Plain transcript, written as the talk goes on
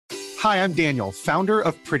Hi, I'm Daniel, founder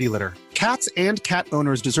of Pretty Litter. Cats and cat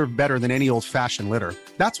owners deserve better than any old-fashioned litter.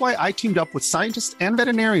 That's why I teamed up with scientists and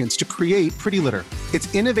veterinarians to create Pretty Litter.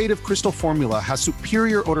 Its innovative crystal formula has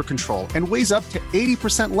superior odor control and weighs up to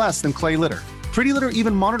 80% less than clay litter. Pretty Litter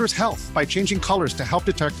even monitors health by changing colors to help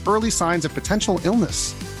detect early signs of potential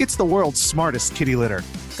illness. It's the world's smartest kitty litter.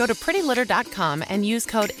 Go to prettylitter.com and use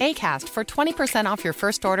code ACAST for 20% off your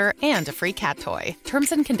first order and a free cat toy.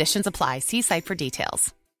 Terms and conditions apply. See site for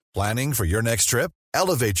details. Planning for your next trip?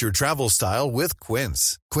 Elevate your travel style with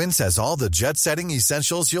Quince. Quince has all the jet-setting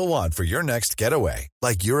essentials you'll want for your next getaway,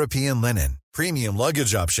 like European linen, premium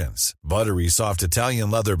luggage options, buttery soft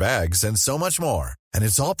Italian leather bags, and so much more. And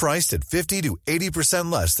it's all priced at 50 to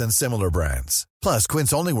 80% less than similar brands. Plus,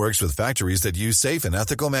 Quince only works with factories that use safe and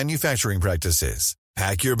ethical manufacturing practices.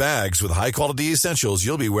 Pack your bags with high-quality essentials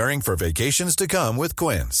you'll be wearing for vacations to come with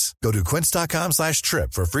Quince. Go to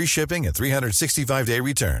quince.com/trip for free shipping and 365-day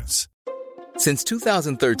returns. Since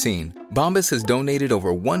 2013, Bombas has donated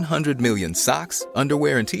over 100 million socks,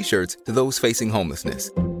 underwear, and T-shirts to those facing homelessness.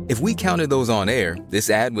 If we counted those on air, this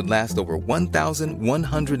ad would last over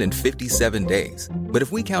 1,157 days. But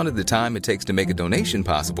if we counted the time it takes to make a donation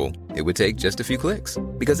possible, it would take just a few clicks.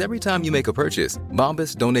 Because every time you make a purchase,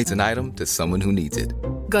 Bombas donates an item to someone who needs it.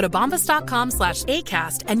 Go to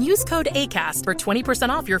bombas.com/ACAST and use code ACAST for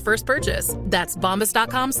 20% off your first purchase. That's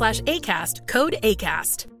bombas.com/ACAST, code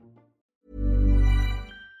ACAST.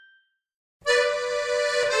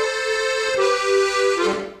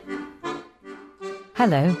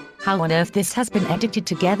 Hello, how on earth this has been edited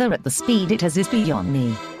together at the speed it has is beyond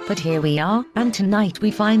me. But here we are, and tonight we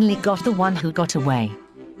finally got the one who got away.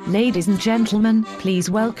 Ladies and gentlemen, please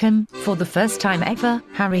welcome, for the first time ever,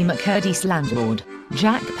 Harry McCurdy's landlord,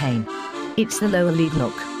 Jack Payne. It's the lower league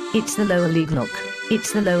look. It's the lower league look.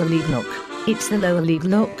 It's the lower league look. It's the lower league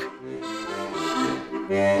look.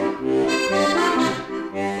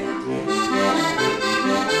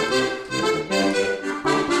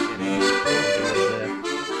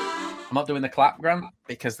 I'm not doing the clap, Grant,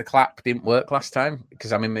 because the clap didn't work last time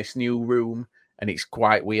because I'm in this new room and it's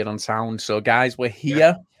quite weird on sound. So, guys, we're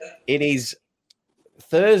here. It is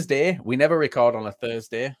Thursday. We never record on a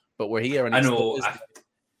Thursday, but we're here. And I know.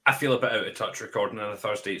 I feel a bit out of touch recording on a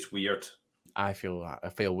Thursday. It's weird. I feel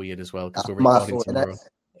weird as well because we're recording tomorrow.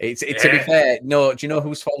 It's to be fair. No, do you know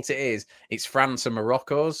whose fault it is? It's France and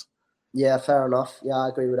Morocco's. Yeah, fair enough. Yeah, I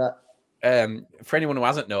agree with that. For anyone who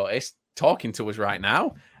hasn't noticed, talking to us right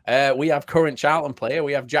now, we have current Charlton player.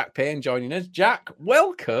 We have Jack Payne joining us. Jack,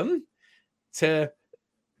 welcome to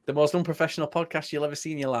the most unprofessional podcast you'll ever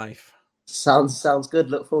see in your life. Sounds good.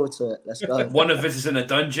 Look forward to it. Let's go. One of us is in a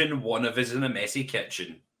dungeon. One of us is in a messy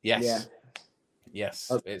kitchen. Yes. Yeah.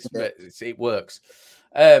 Yes. Okay. It works.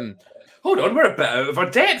 Hold on. We're a bit out of our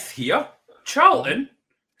depth here. Charlton,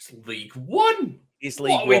 it's League One. It's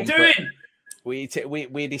League One. What are we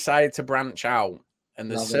doing? We decided to branch out,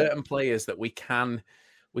 and there's certain players that we can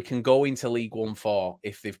go into League One for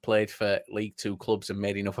if they've played for League Two clubs and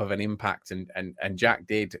made enough of an impact. And Jack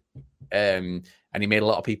did. And he made a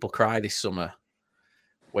lot of people cry this summer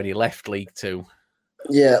when he left League Two.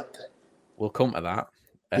 Yeah. We'll come to that.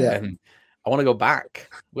 Yeah. I want to go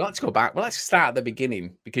back. Let's go back. Well, let's start at the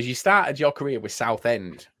beginning because you started your career with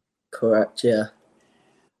Southend. Correct, yeah.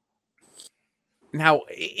 Now,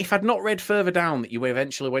 if I'd not read further down that you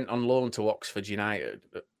eventually went on loan to Oxford United,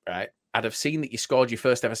 right, I'd have seen that you scored your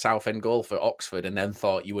first ever Southend goal for Oxford and then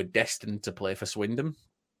thought you were destined to play for Swindon.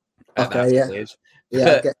 Okay, yeah.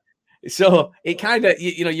 Yeah. So it kind of,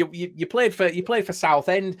 you played for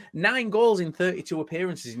Southend, 9 goals in 32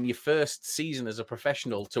 appearances in your first season as a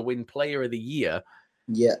professional to win Player of the Year.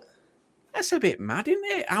 Yeah. That's a bit mad, isn't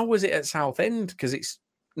it? How was it at Southend? Because it's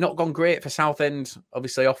not gone great for Southend,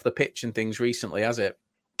 obviously off the pitch and things recently, has it?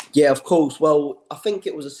 Yeah, of course. Well, I think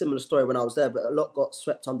it was a similar story when I was there, but a lot got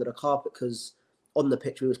swept under the carpet because on the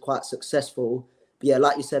pitch we was quite successful. But yeah,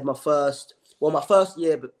 like you said, my first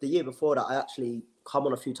year, but the year before that, I actually come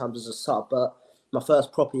on a few times as a sub, but my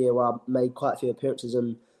first proper year where I made quite a few appearances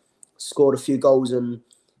and scored a few goals. And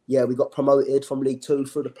yeah, we got promoted from League Two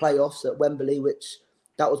through the playoffs at Wembley, which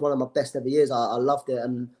that was one of my best ever years. I loved it.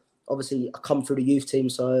 And obviously I come through the youth team,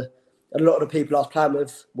 so a lot of the people I was playing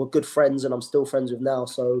with were good friends and I'm still friends with now.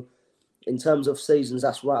 So in terms of seasons,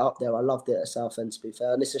 that's right up there. I loved it at Southend, to be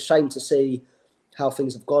fair. And it's a shame to see how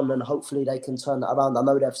things have gone and hopefully they can turn that around. I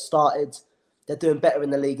know they've started. They're doing better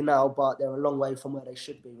in the league now, but they're a long way from where they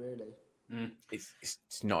should be, really.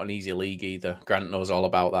 It's not an easy league either. Grant knows all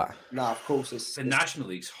about that. No, of course. The National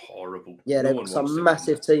League's horrible. Yeah, they've got some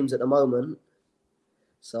massive teams at the moment.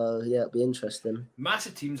 So, yeah, it'll be interesting.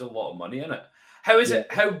 Massive teams, a lot of money in it. How was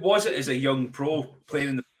it as a young pro playing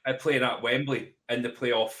in the playing at Wembley in the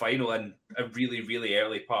playoff final in a really, really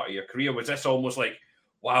early part of your career? Was this almost like,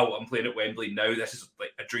 wow, I'm playing at Wembley now, this is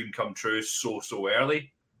like a dream come true so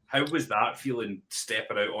early? How was that feeling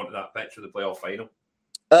stepping out onto that pitch for the playoff final?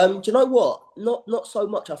 Do you know what? Not so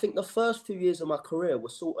much. I think the first few years of my career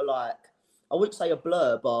was sort of like, I wouldn't say a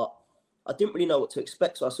blur, but I didn't really know what to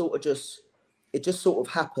expect. So it just sort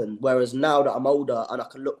of happened. Whereas now that I'm older and I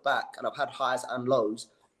can look back and I've had highs and lows,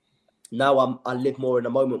 now I live more in the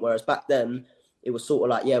moment. Whereas back then it was sort of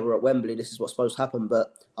like, yeah, we're at Wembley, this is what's supposed to happen.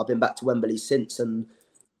 But I've been back to Wembley since, and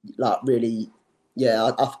like really,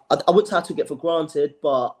 yeah, I wouldn't say I took it for granted,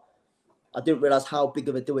 but I didn't realise how big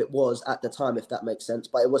of a deal it was at the time, if that makes sense.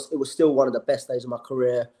 But it was still one of the best days of my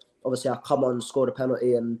career. Obviously, I come on, scored a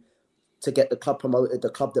penalty, and to get the club promoted, the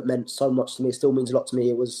club that meant so much to me, still means a lot to me.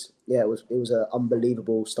 It was an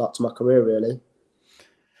unbelievable start to my career, really.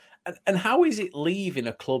 And how is it leaving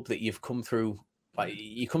a club that you've come through? Like,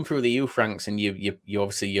 you come through the youth ranks, and you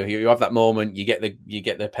obviously you have that moment. You get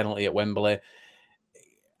the penalty at Wembley.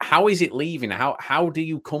 How is it leaving? How do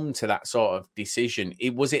you come to that sort of decision?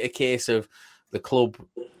 Was it a case of the club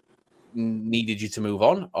needed you to move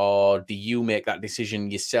on, or do you make that decision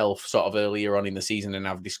yourself sort of earlier on in the season and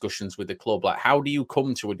have discussions with the club? Like, how do you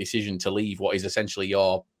come to a decision to leave what is essentially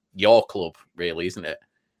your club, really, isn't it?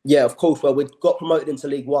 Yeah, of course. Well, we got promoted into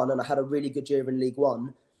League One, and I had a really good year in League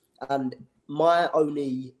One. And my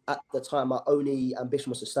only ambition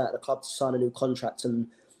was to stay at the club, to sign a new contract, and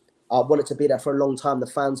I wanted to be there for a long time. The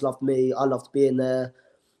fans loved me. I loved being there.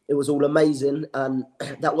 It was all amazing. And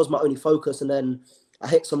that was my only focus. And then I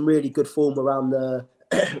hit some really good form around the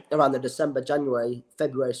December, January,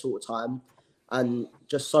 February sort of time. And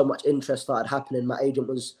just so much interest started happening. My agent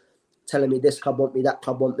was telling me this club want me, that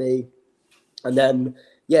club want me. And then,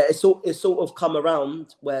 yeah, it's sort of come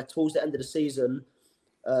around where towards the end of the season,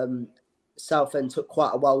 Southend took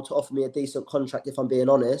quite a while to offer me a decent contract, if I'm being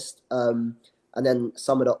honest. And then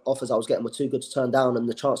some of the offers I was getting were too good to turn down, and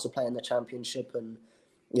the chance to play in the Championship, and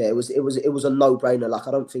yeah, it was a no-brainer. Like,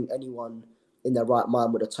 I don't think anyone in their right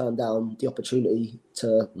mind would have turned down the opportunity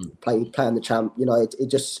to play in the Champ. You know,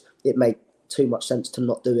 it made too much sense to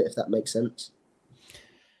not do it, if that makes sense.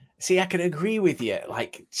 See, I can agree with you,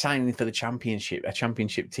 like signing for the Championship, a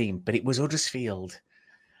Championship team, but it was Huddersfield.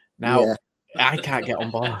 Now, yeah. I can't get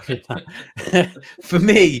on board with that. For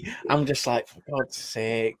me, I'm just like, for God's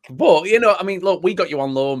sake. But, you know, I mean, look, we got you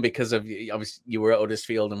on loan because of, obviously, you were at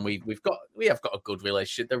Huddersfield, and we have got a good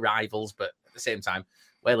relationship. They're rivals, but at the same time,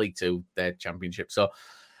 we're League Two, they're Championship. So,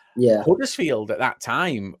 yeah, Huddersfield at that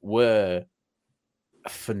time were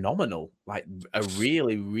phenomenal, like a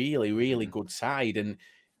really, really, really good side. And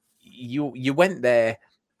you went there,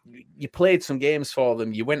 you played some games for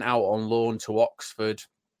them, you went out on loan to Oxford.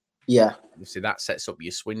 Yeah. Obviously, that sets up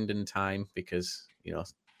your Swindon time because, you know,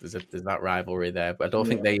 there's that rivalry there. But I don't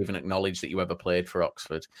think they even acknowledge that you ever played for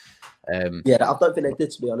Oxford. I don't think they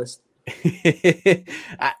did, to be honest.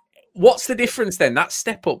 What's the difference then? That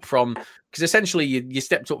step up from, because essentially you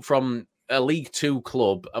stepped up from a League Two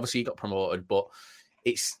club. Obviously, you got promoted, but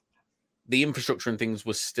it's the infrastructure and things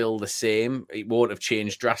was still the same. It won't have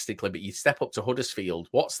changed drastically, but you step up to Huddersfield.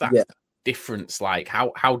 What's that difference like?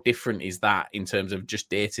 How different is that in terms of just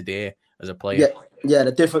day to day as a player? Yeah,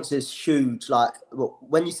 the difference is huge. Like, well,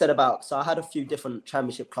 when you said about, so I had a few different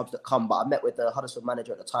Championship clubs that come, but I met with the Huddersfield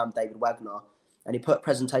manager at the time, David Wagner, and he put a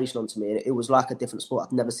presentation onto me, and it was like a different sport.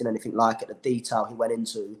 I've never seen anything like it. The detail he went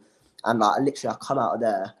into, and like literally, I come out of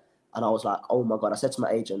there and I was like, oh my God. I said to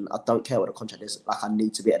my agent, I don't care what the contract is. Like, I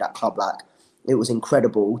need to be at that club. Like, it was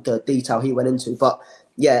incredible, the detail he went into. But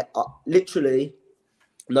yeah, literally,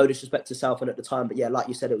 no disrespect to Southend at the time, but yeah, like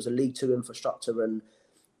you said, it was a League Two infrastructure, and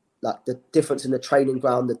like the difference in the training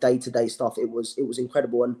ground, the day-to-day stuff, it was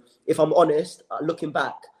incredible. And if I'm honest, looking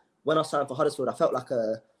back, when I signed for Huddersfield, I felt like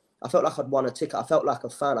I'd won a ticket. I felt like a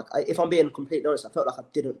fan. If I'm being completely honest, I felt like I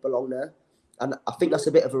didn't belong there, and I think that's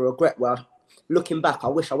a bit of a regret. Where, looking back, I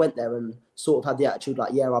wish I went there and sort of had the attitude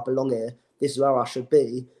like, yeah, I belong here. This is where I should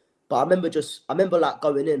be. But I remember like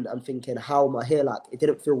going in and thinking, how am I here? Like, it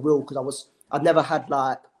didn't feel real because I'd never had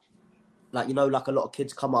like you know, like a lot of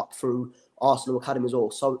kids come up through Arsenal academies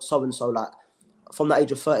or so and so. Like, from the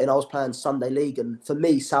age of 13, I was playing Sunday League, and for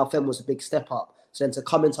me, Southend was a big step up. So then to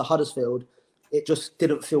come into Huddersfield, it just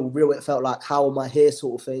didn't feel real. It felt like, how am I here,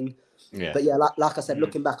 sort of thing. Yeah. But yeah, like I said,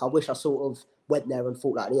 looking back, I wish I sort of went there and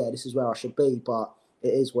thought like, yeah, this is where I should be. But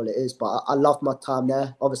it is what it is. But I loved my time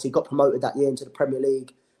there. Obviously, got promoted that year into the Premier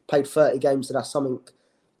League. Played 30 games, so that's something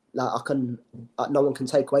like no one can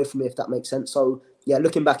take away from me, if that makes sense. So yeah,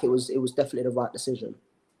 looking back, it was definitely the right decision.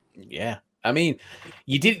 Yeah, I mean,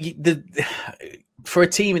 for a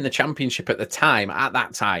team in the Championship at that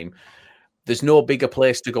time, there's no bigger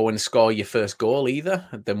place to go and score your first goal either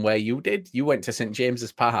than where you did. You went to St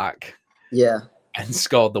James's Park, and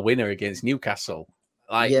scored the winner against Newcastle.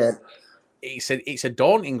 It's a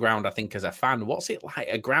daunting ground, I think, as a fan. What's it like?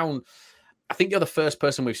 A ground. I think you're the first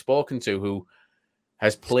person we've spoken to who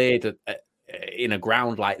has played in a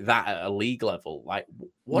ground like that at a league level. Like,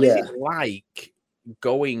 what is it like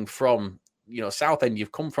going from, Southend?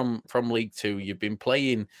 You've come from League Two. You've been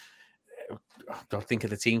playing. I think of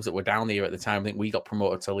the teams that were down there at the time. I think we got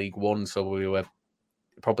promoted to League One, so we were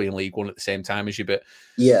probably in League One at the same time as you. But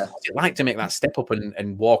what's it like to make that step up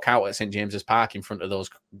and walk out at St James's Park in front of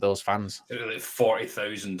those fans? There were like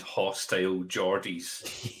 40,000 hostile Geordies.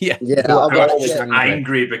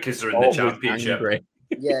 Angry because they're in the Championship. Angry.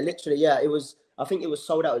 Yeah, literally. Yeah, it was. I think it was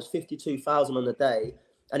sold out. It was 52,000 on the day,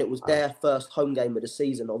 and it was their first home game of the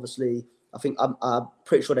season. Obviously, I think I'm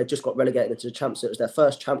pretty sure they just got relegated into the Champs. So it was their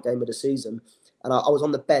first Champ game of the season, and I was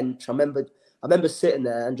on the bench. I remember sitting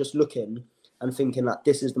there and just looking and thinking, like,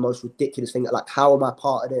 this is the most ridiculous thing. Like, how am I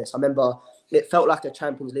part of this? I remember it felt like a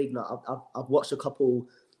Champions League night. I've watched a couple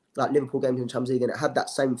like Liverpool games in the Champions League, and it had that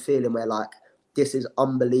same feeling where, like, this is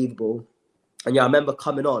unbelievable. And I remember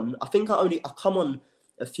coming on. I think I come on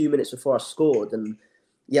a few minutes before I scored, and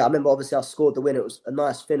I remember obviously I scored the win. It was a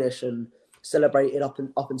nice finish and celebrated up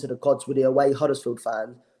into the gods with the away Huddersfield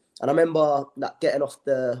fans. And I remember like getting off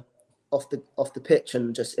the pitch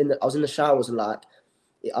and I was in the showers, and like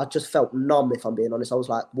I just felt numb, if I'm being honest. I was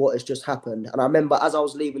like, what has just happened? And I remember as I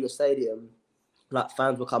was leaving the stadium, like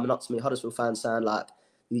fans were coming up to me, Huddersfield fans, saying like,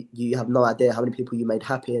 you have no idea how many people you made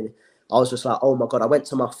happy. And I was just like, oh my God. I went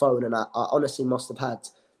to my phone, and I honestly must have had,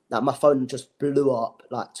 like, my phone just blew up,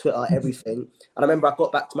 like Twitter, everything. And I remember I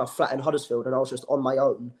got back to my flat in Huddersfield, and I was just on my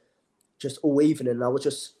own, just all evening. And I was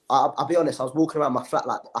just, I'll be honest, I was walking around my flat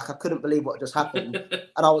like I couldn't believe what just happened.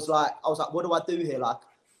 And I was like, what do I do here? Like,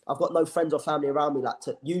 I've got no friends or family around me. Like,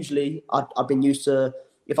 usually I've been used to,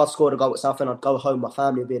 if I scored a goal at Southend, I'd go home, my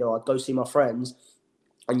family would be there, or I'd go see my friends,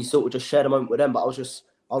 and you sort of just share the moment with them. But I was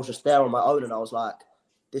just there on my own, and I was like,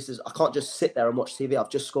 I can't just sit there and watch TV. I've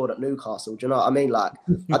just scored at Newcastle. Do you know what I mean? Like,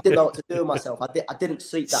 I didn't know what to do with myself. I didn't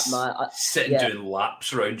sleep that night. Sitting doing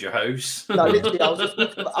laps around your house. No, literally, I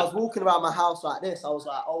was walking around my house like this. I was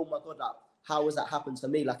like, oh my God, like, how has that happened to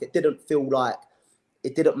me? Like, it didn't feel like,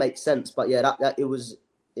 it didn't make sense. But yeah, it was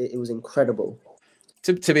incredible.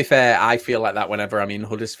 To be fair, I feel like that whenever I'm in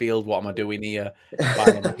Huddersfield. What am I doing here? Why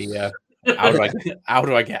am I here? How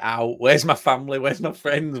do I get out? Where's my family? Where's my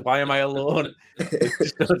friends? Why am I alone?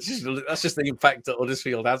 That's just the impact that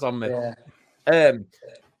Huddersfield has on me. Yeah.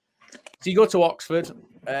 So you go to Oxford.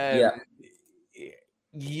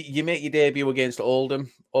 You make your debut against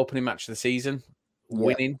Oldham, opening match of the season,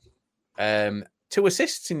 winning. 2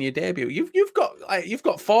 assists in your debut. You've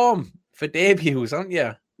got form for debuts, haven't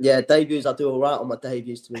you? Yeah, debuts. I do all right on my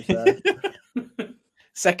debuts, to be fair.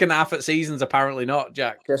 Second half at seasons, apparently not,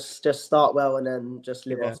 Jack. Just start well and then just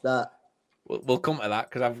live off that. We'll come to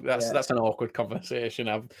that because that's an awkward conversation.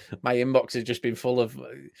 My inbox has just been full of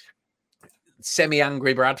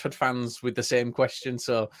semi-angry Bradford fans with the same question,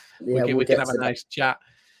 so we can have a nice chat.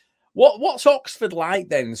 What's Oxford like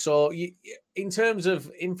then? So in terms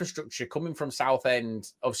of infrastructure, coming from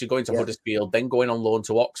Southend, obviously going to Huddersfield, then going on loan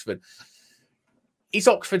to Oxford. Is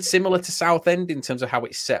Oxford similar to Southend in terms of how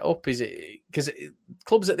it's set up? Is it because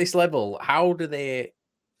clubs at this level, how do they?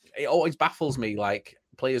 It always baffles me. Like,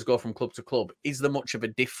 players go from club to club. Is there much of a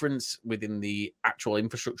difference within the actual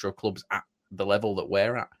infrastructure of clubs at the level that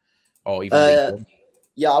we're at, or even?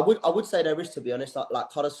 Yeah, I would say there is, to be honest. Like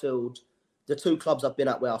Huddersfield, the 2 clubs I've been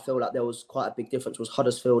at where I feel like there was quite a big difference was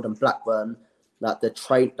Huddersfield and Blackburn. Like I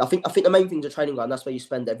think the main thing is the training ground. That's where you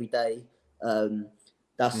spend every day.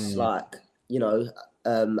 That's like.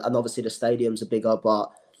 And obviously the stadiums are bigger,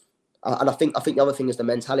 but and I think the other thing is the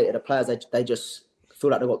mentality of the players. They just feel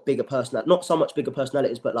like they've got bigger personality, not so much bigger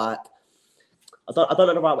personalities, but like I don't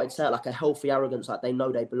know the right way to say it, like a healthy arrogance, like they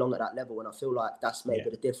know they belong at that level, and I feel like that's maybe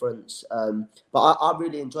the difference. But I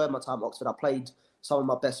really enjoyed my time at Oxford. I played some of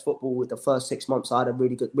my best football with the first 6 months.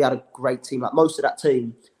 We had a great team. Like, most of that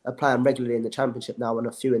team are playing regularly in the Championship now, and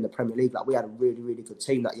a few in the Premier League. Like, we had a really, really good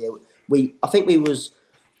team that year. I think we was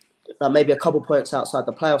maybe a couple points outside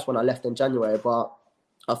the playoffs when I left in January, but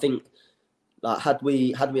I think like had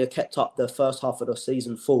we kept up the first half of the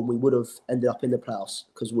season form, we would have ended up in the playoffs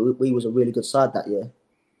because we was a really good side that year.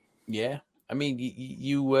 Yeah, I mean,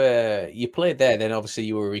 you played there. Then obviously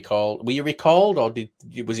you were recalled. Were you recalled, or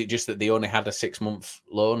was it just that they only had a 6-month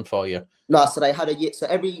loan for you? No, so they had a year. So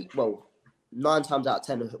 9 times out of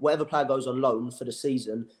 10, whatever player goes on loan for the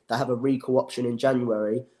season, they have a recall option in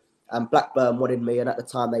January. And Blackburn wanted me, and at the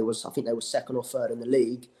time I think they were second or third in the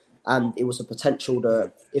league, and it was a potential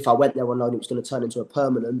that if I went there on loan, it was going to turn into a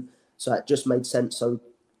permanent. So it just made sense. So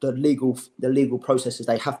the legal processes,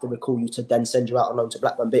 they have to recall you to then send you out on loan to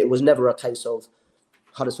Blackburn. But it was never a case of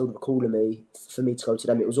Huddersfield recalling me for me to go to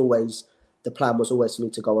them. The plan was always for me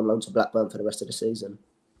to go on loan to Blackburn for the rest of the season.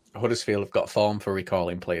 Huddersfield have got form for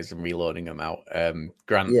recalling players and reloading them out.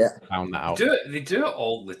 Grant found that out. They do it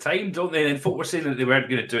all the time, don't they? And folk were saying that they weren't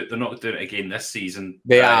going to do it. They're not doing it again this season.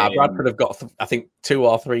 They are. Bradford have got, I think, 2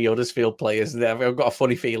 or 3 Huddersfield players. I've got a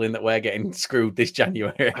funny feeling that we're getting screwed this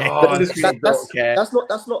January.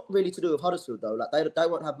 That's not really to do with Huddersfield though. Like they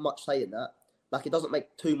won't have much say in that. Like it doesn't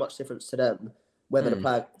make too much difference to them whether the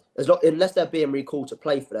player, unless they're being recalled to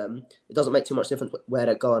play for them, it doesn't make too much difference where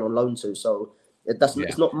they're going on loan to. So.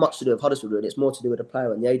 It's not much to do with Huddersfield, really. It's more to do with the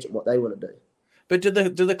player and the agent, what they want to do. But do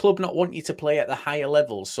the club not want you to play at the higher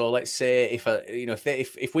levels? So let's say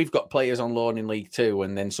if we've got players on loan in League Two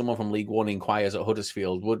and then someone from League One inquires at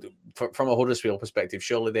Huddersfield, from a Huddersfield perspective,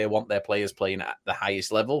 surely they want their players playing at the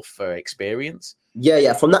highest level for experience?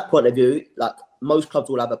 Yeah. From that point of view, like most clubs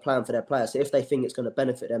will have a plan for their players. So if they think it's going to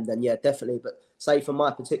benefit them, then yeah, definitely. But say for my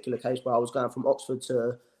particular case, where I was going from Oxford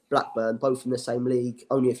to Blackburn, both in the same league,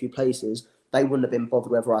 only a few places, they wouldn't have been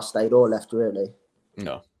bothered whether I stayed or left, really.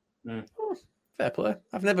 No. Oh, fair play.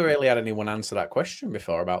 I've never really had anyone answer that question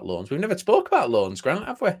before about loans. We've never spoke about loans, Grant,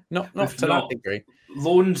 have we? Not to that degree.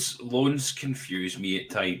 Loans confuse me at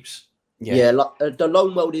times. Yeah, like, the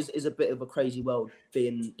loan world is a bit of a crazy world,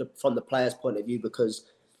 from the player's point of view, because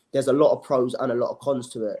there's a lot of pros and a lot of cons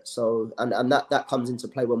to it. So, and that comes into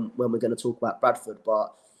play when we're going to talk about Bradford.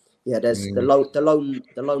 But yeah, there's the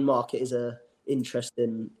loan market is a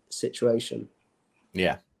interesting situation.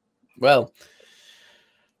 Yeah. Well,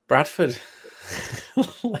 Bradford,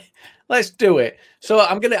 let's do it. So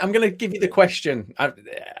I'm gonna give you the question.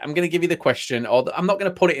 I'm gonna give you the question, or I'm not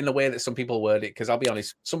gonna put it in the way that some people word it, because I'll be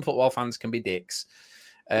honest, some football fans can be dicks.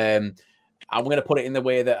 I'm gonna put it in the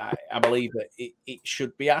way that I believe that it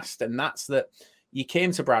should be asked, and that's that you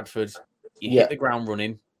came to Bradford, you hit the ground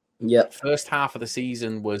running. Yeah. First half of the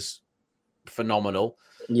season was phenomenal.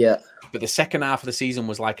 Yeah. But the second half of the season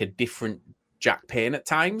was like a different Jack Payne at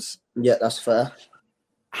times. Yeah, that's fair.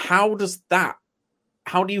 How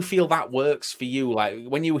do you feel that works for you? Like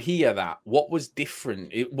when you hear that, what was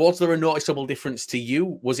different? Was there a noticeable difference to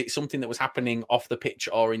you? Was it something that was happening off the pitch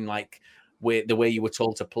or in like the way you were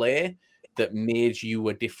told to play that made you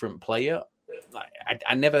a different player? Like,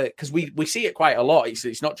 I never, because we see it quite a lot.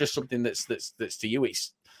 It's not just something that's to you.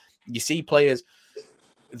 You see players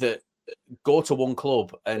that go to one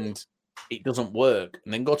club and it doesn't work,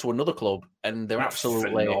 and then go to another club and they're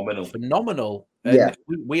absolutely phenomenal. And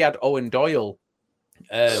we had Owen Doyle,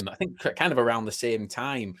 I think kind of around the same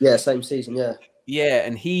time. Yeah, same season, yeah. Yeah,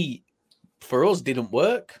 and he, for us, didn't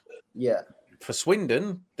work. Yeah. For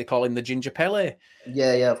Swindon, they call him the Ginger Pele.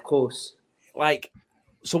 Yeah, of course. Like,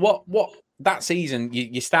 so what that season,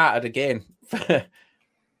 you started again.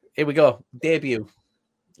 Here we go, debut.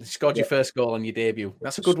 You scored your first goal on your debut.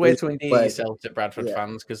 That's a good way to endear yourself to Bradford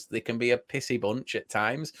fans, because they can be a pissy bunch at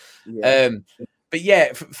times. Yeah. But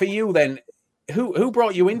yeah, for you then, who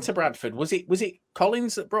brought you into Bradford? Was it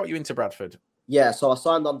Collins that brought you into Bradford? Yeah, so I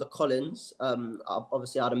signed under Collins.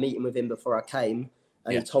 Obviously, I had a meeting with him before I came,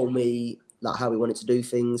 and he told me like how he wanted to do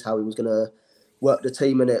things, how he was going to work the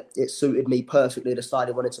team, and it suited me perfectly. The style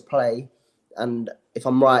he wanted to play, and if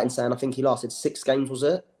I'm right in saying, I think he lasted 6 games, was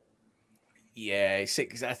it? Yeah,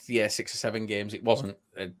 6 or 7 games. It wasn't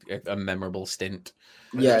a memorable stint.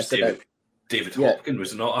 Yeah, David Hopkins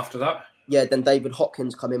was not after that. Yeah, then David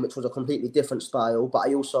Hopkins come in, which was a completely different style. But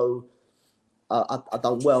I also I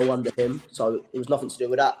done well under him, so it was nothing to do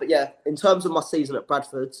with that. But yeah, in terms of my season at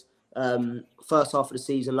Bradford, first half of the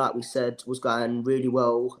season, like we said, was going really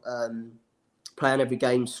well. Playing every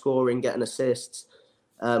game, scoring, getting assists.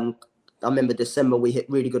 I remember December we hit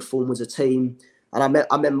really good form as a team, and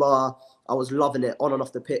I remember I was loving it on and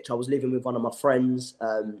off the pitch. I was living with one of my friends,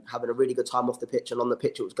 having a really good time off the pitch, and on the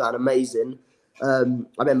pitch it was going amazing. I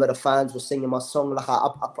remember the fans were singing my song. Like I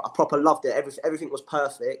proper loved it. Everything was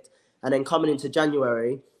perfect. And then coming into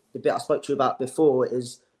January, the bit I spoke to you about before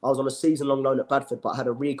is I was on a season-long loan at Bradford, but I had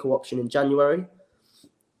a recall option in January.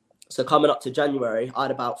 So coming up to January, I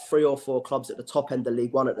had about 3 or 4 clubs at the top end of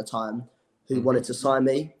League One at the time who wanted to sign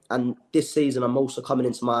me. And this season, I'm also coming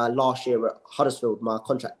into my last year at Huddersfield, my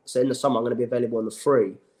contract. So in the summer, I'm going to be available on the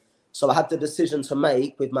free. So I had the decision to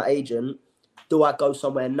make with my agent, do I go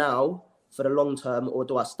somewhere now for the long term, or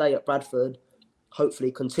do I stay at Bradford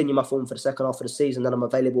hopefully continue my form for the second half of the season. Then I'm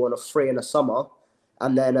available on a free in the summer,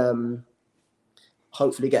 and then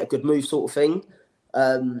hopefully get a good move sort of thing.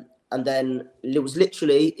 And then it was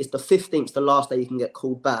literally, it's the 15th, the last day you can get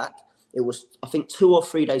called back. It was, I think, 2 or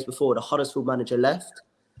 3 days before the Huddersfield manager left.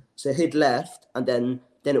 So he'd left, and then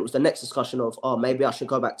it was the next discussion of, maybe I should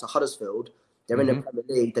go back to Huddersfield. They're in the Premier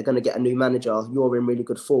League. They're going to get a new manager. You're in really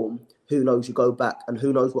good form. Who knows, you go back, and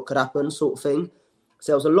who knows what could happen, sort of thing.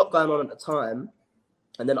 So there was a lot going on at the time.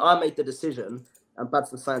 And then I made the decision, and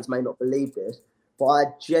Bradford fans may not believe this, but I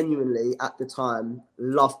genuinely, at the time,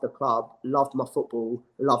 loved the club, loved my football,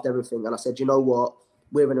 loved everything. And I said, you know what?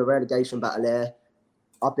 We're in a relegation battle here.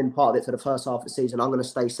 I've been part of it for the first half of the season. I'm going to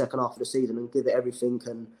stay second half of the season and give it everything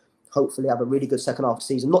and hopefully have a really good second half of the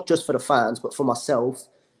season, not just for the fans, but for myself.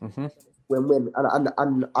 Win-win.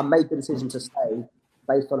 And I made the decision to stay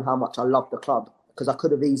based on how much I loved the club, because I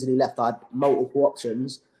could have easily left. I had multiple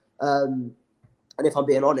options. And if I'm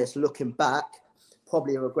being honest, looking back,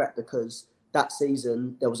 probably a regret, because that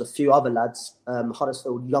season, there was a few other lads,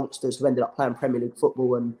 Huddersfield youngsters, who ended up playing Premier League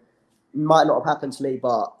football, and it might not have happened to me,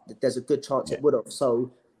 but there's a good chance it would have.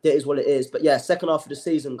 So it is what it is. But yeah, second half of the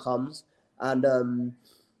season comes, and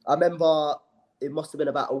I remember it must have been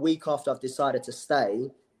about a week after I've decided to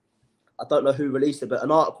stay. I don't know who released it, but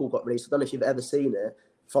an article got released. I don't know if you've ever seen it,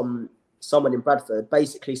 from someone in Bradford,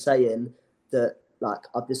 basically saying that, like,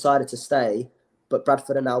 I've decided to stay, but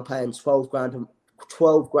Bradford are now paying 12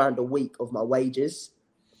 grand a week of my wages.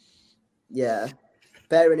 Yeah.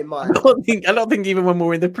 Bearing in mind, I don't think even when we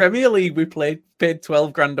were in the Premier League, we paid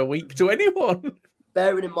 12 grand a week to anyone.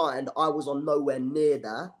 Bearing in mind, I was on nowhere near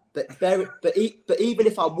that. But even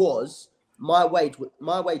if I was, my wage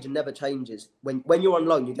never changes. When you're on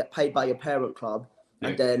loan, you get paid by your parent club,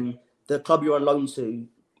 and then the club you're on loan to,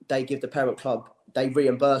 they give the parent club, they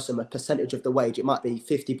reimburse them a percentage of the wage. It might be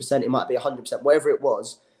 50%, it might be 100%, whatever it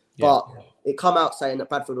was. But it come out saying that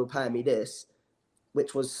Bradford were paying me this,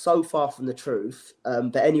 which was so far from the truth.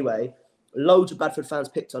 But anyway, loads of Bradford fans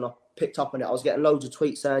picked up on it. I was getting loads of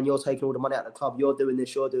tweets saying, you're taking all the money out of the club, you're doing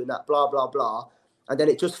this, you're doing that, blah, blah, blah. And then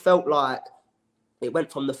it just felt like it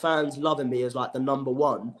went from the fans loving me as like the number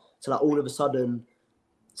one to like all of a sudden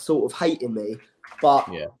sort of hating me. But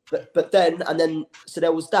then so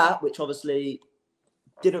there was that, which obviously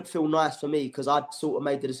didn't feel nice for me, because I'd sort of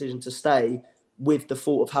made the decision to stay with the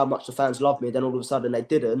thought of how much the fans loved me. Then all of a sudden they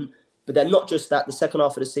didn't. But then not just that, the second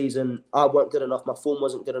half of the season, I weren't good enough. My form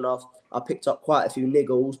wasn't good enough. I picked up quite a few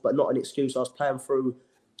niggles, but not an excuse. I was playing through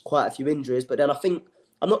quite a few injuries. But then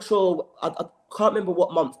I'm not sure, I can't remember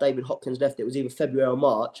what month David Hopkins left. It was either February or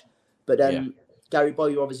March. But then Gary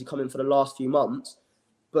Bowyer obviously come in for the last few months.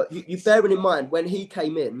 But you bearing in mind, when he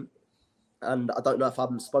came in, and I don't know if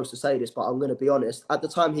I'm supposed to say this, but I'm going to be honest. At the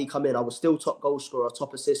time he come in, I was still top goal scorer,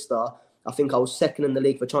 top assister. I think I was second in the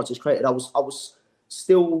league for chances created. I was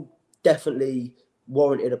still definitely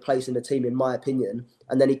warranted a place in the team, in my opinion.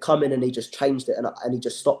 And then he come in and he just changed it, and he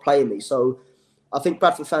just stopped playing me. So I think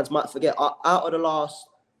Bradford fans might forget, out of the last,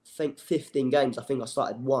 I think, 15 games, I think I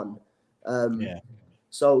started one.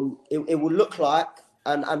 So it would look like,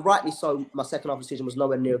 and rightly so, my second half of the season was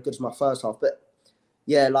nowhere near as good as my first half. But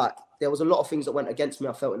yeah, like, there was a lot of things that went against me,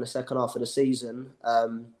 I felt, in the second half of the season.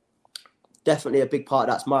 Definitely a big part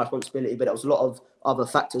of that's my responsibility, but there was a lot of other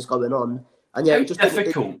factors going on. And yeah,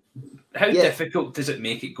 How difficult does it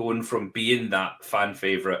make it going from being that fan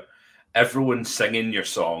favourite, everyone singing your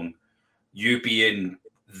song, you being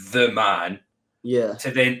the man,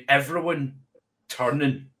 to then everyone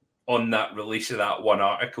turning on that release of that one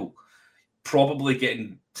article, probably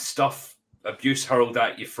getting abuse hurled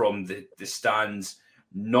at you from the stands,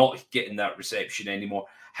 not getting that reception anymore?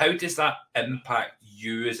 How does that impact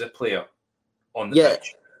you as a player on the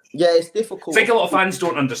pitch? Yeah, it's difficult. I think a lot of fans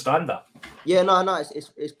don't understand that. Yeah, no,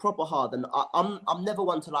 it's proper hard, and I'm never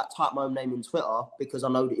one to like type my own name in Twitter, because I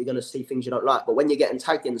know that you're going to see things you don't like. But when you're getting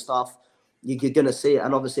tagged in stuff, you're going to see it,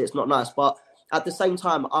 and obviously it's not nice. But at the same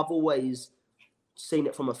time, I've always seen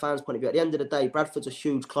it from a fan's point of view. At the end of the day, Bradford's a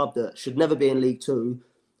huge club that should never be in League Two.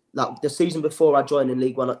 Like, the season before I joined in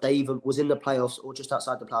League One, they either was in the playoffs or just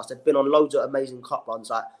outside the playoffs. They've been on loads of amazing cup runs.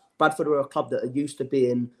 Like, Bradford are a club that are used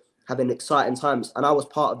to having exciting times, and I was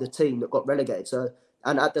part of the team that got relegated. So,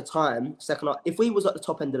 and at the time, second half, if we was at the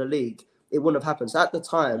top end of the league, it wouldn't have happened. So at the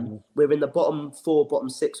time, we're in the bottom 4, bottom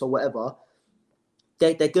 6, or whatever.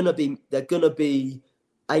 They're gonna be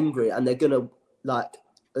angry, and they're gonna like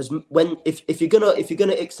if you're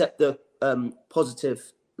gonna accept the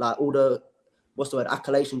positive, like all the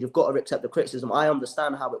accolations, you've got to accept the criticism. I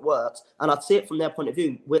understand how it works, and I'd see it from their point of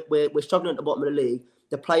view. We're struggling at the bottom of the league.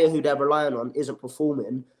 The player who they're relying on isn't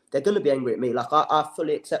performing. They're going to be angry at me. Like, I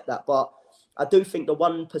fully accept that. But I do think the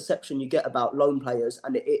one perception you get about loan players,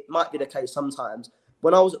 and it might be the case sometimes,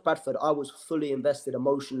 when I was at Bradford, I was fully invested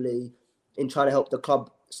emotionally in trying to help the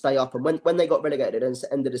club stay up. And when they got relegated at the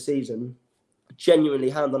end of the season, genuinely,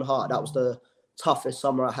 hand on heart, that was the toughest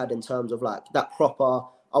summer I had in terms of like that proper.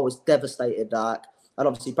 I was devastated. Like, and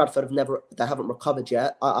obviously Bradford they haven't recovered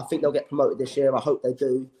yet. I think they'll get promoted this year. I hope they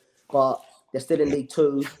do, but they're still in League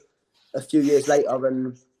Two a few years later,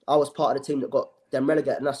 and I was part of the team that got them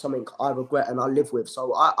relegated, and that's something I regret and I live with.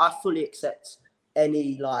 So I fully accept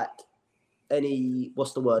any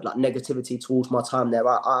what's the word, like negativity towards my time there.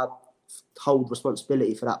 I hold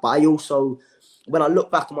responsibility for that. But I also, when I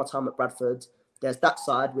look back on my time at Bradford, there's that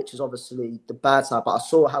side, which is obviously the bad side, but I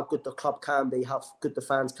saw how good the club can be, how good the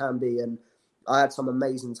fans can be, and I had some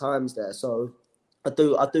amazing times there. So I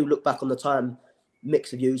do look back on the time,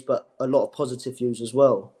 mix of views, but a lot of positive views as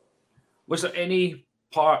well. Was there any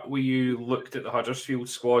part where you looked at the Huddersfield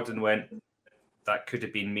squad and went, that could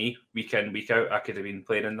have been me, week in, week out, I could have been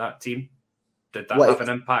playing in that team? Did that have an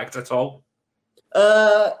impact at all?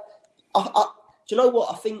 Do you know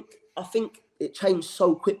what? I think it changed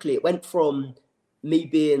so quickly. It went from me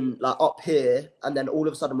being like up here, and then all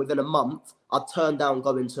of a sudden within a month, I turned down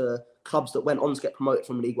going to clubs that went on to get promoted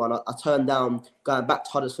from League One. I turned down going back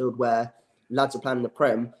to Huddersfield where lads are playing in the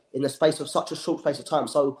Prem in the space of such a short space of time.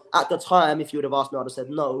 So at the time, if you would have asked me, I'd have said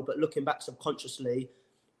no. But looking back subconsciously,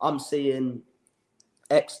 I'm seeing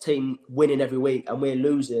X team winning every week and we're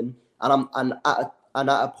losing. And at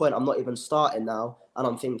a point, I'm not even starting now. And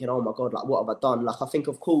I'm thinking, oh my God, like, what have I done? Like, I think,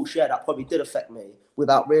 of course, yeah, that probably did affect me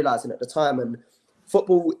without realising at the time. And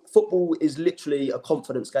football is literally a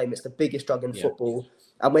confidence game. It's the biggest drug in football.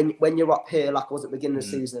 And when you're up here, like I was at the beginning of the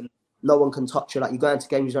season, no one can touch you. Like, you go into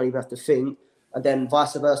games, you don't even have to think. And then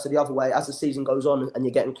vice versa, the other way, as the season goes on and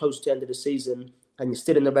you're getting close to the end of the season and you're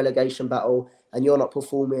still in the relegation battle and you're not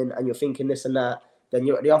performing and you're thinking this and that, then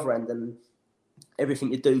you're at the other end and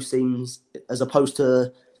everything you do seems, as opposed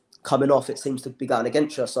to coming off, it seems to be going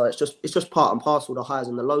against you. So it's just part and parcel, the highs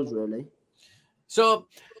and the lows, really. So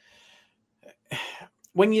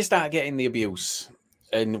when you start getting the abuse,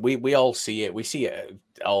 and we all see it, we see it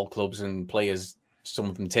at all clubs and players, some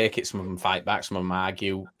of them take it, some of them fight back, some of them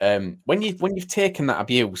argue. When you've taken that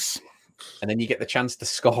abuse and then you get the chance to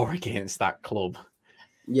score against that club.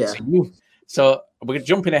 Yeah. So we're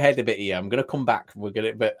jumping ahead a bit here. I'm going to come back.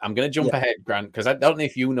 But I'm going to jump ahead, Grant, because I don't know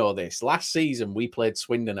if you know this. Last season, we played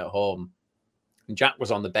Swindon at home, and Jack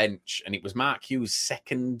was on the bench, and it was Mark Hughes'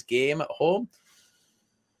 second game at home.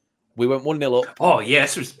 We went 1-0 up. Oh,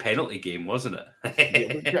 yes, it was a penalty game, wasn't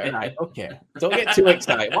it? Right, okay. Don't get too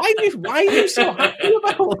excited. Why are you so happy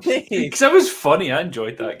about this? Because it was funny. I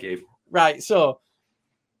enjoyed that game. Right, so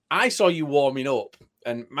I saw you warming up.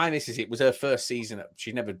 And my missus, it was her first season.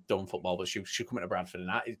 She'd never done football, but she come into Bradford, and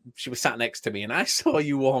she was sat next to me, and I saw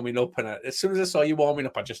you warming up. And as soon as I saw you warming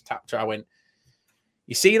up, I just tapped her. I went,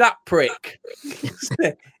 "You see that prick?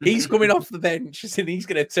 He's coming off the bench, and he's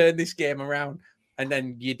going to turn this game around." And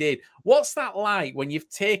then you did. What's that like when you've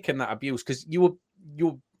taken that abuse? Because you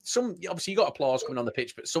obviously you got applause coming on the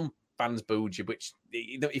pitch, but some fans booed you. Which,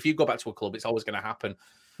 if you go back to a club, it's always going to happen.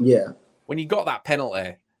 Yeah. When you got that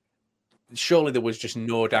penalty, surely there was just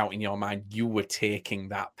no doubt in your mind you were taking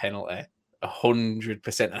that penalty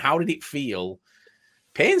 100%. And how did it feel?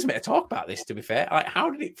 Payne's made a talk about this, to be fair. Like, how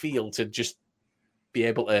did it feel to just be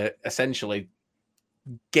able to essentially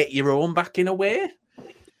get your own back in a way?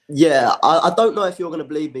 Yeah, I don't know if you're going to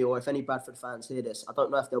believe me or if any Bradford fans hear this. I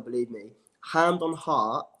don't know if they'll believe me. Hand on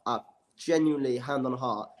heart, genuinely hand on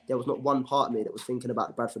heart, there was not one part of me that was thinking about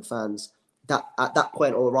the Bradford fans that at that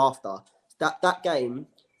point or after. That game,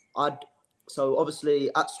 so obviously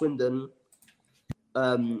at Swindon,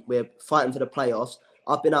 we're fighting for the playoffs.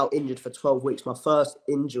 I've been out injured for 12 weeks. My first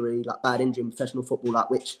injury, like bad injury in professional football, like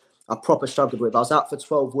which I proper struggled with. I was out for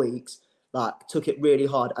 12 weeks, like took it really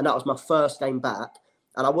hard. And that was my first game back.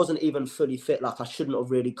 And I wasn't even fully fit. Like I shouldn't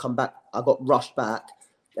have really come back. I got rushed back.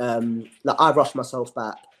 Like I rushed myself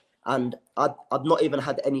back. And I'd not even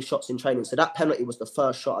had any shots in training. So that penalty was the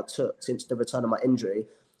first shot I took since the return of my injury.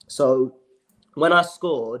 So when I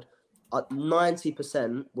scored,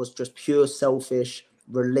 90% was just pure selfish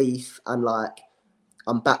relief and like,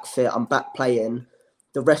 I'm back fit, I'm back playing.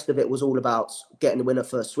 The rest of it was all about getting the winner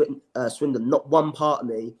for Swindon. Not one part of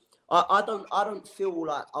me. I don't feel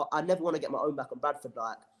like I never want to get my own back on Bradford.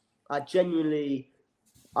 Like I'm genuinely,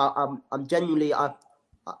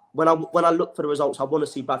 when I look for the results, I want to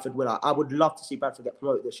see Bradford win. I would love to see Bradford get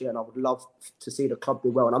promoted this year, and I would love to see the club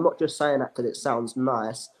do well. And I'm not just saying that because it sounds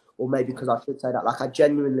nice, or maybe because I should say that. Like I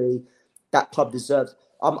genuinely, that club deserves.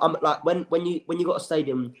 I'm like when you got a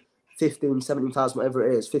stadium, 15,000, 17,000, whatever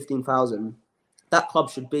it is, 15,000, that club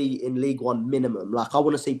should be in League One minimum. Like, I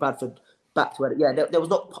want to see Bradford back to it. Yeah, there was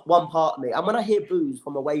not one part of me. And when I hear boos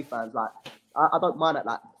from away fans, like, I don't mind it.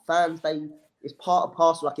 Like, fans, it's part and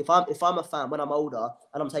parcel. Like, if I'm a fan when I'm older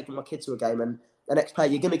and I'm taking my kid to a game and the next player,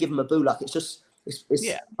 you're gonna give him a boo. Like, it's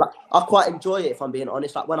like, I quite enjoy it, if I'm being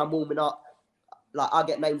honest. Like, when I'm warming up, like, I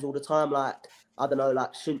get names all the time. Like, I don't know,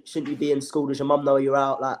 like, shouldn't you be in school? Does your mum know you're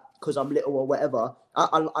out? Like, because I'm little or whatever.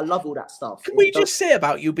 I love all that stuff. Can we just say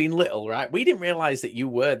about you being little, right? We didn't realise that you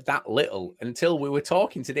were that little until we were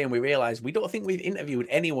talking today, and we realised we don't think we've interviewed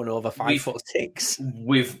anyone over 5'6".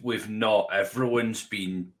 We've not. Everyone's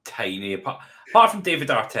been tiny, apart from David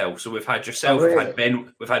Artell. So we've had yourself,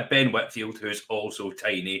 we've had Ben Whitfield, who's also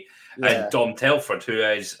tiny, and Dom Telford, who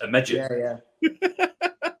is a midget. Yeah.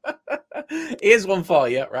 Here's one for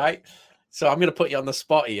you, right? So I'm going to put you on the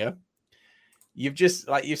spot here. You've just,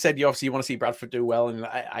 like you said, you want to see Bradford do well, and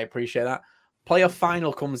I appreciate that. Playoff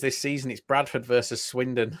final comes this season. It's Bradford versus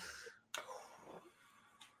Swindon.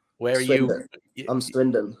 Where are you? I'm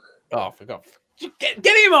Swindon. Oh, I forgot. Get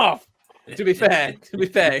him off. To be fair,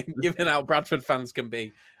 given how Bradford fans can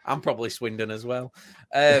be, I'm probably Swindon as well.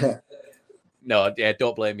 No, yeah,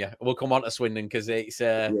 don't blame you. We'll come on to Swindon because it's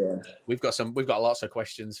we've got lots of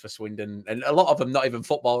questions for Swindon, and a lot of them not even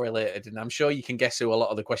football related. And I'm sure you can guess who a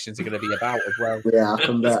lot of the questions are going to be about as well. Yeah, I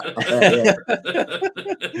can bet.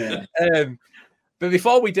 Yeah. But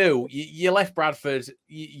before we do, you left Bradford.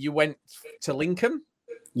 You went to Lincoln.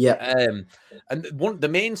 Yeah. And the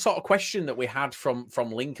main sort of question that we had from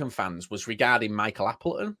Lincoln fans was regarding Michael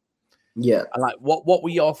Appleton. Yeah. And like, what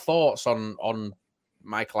were your thoughts on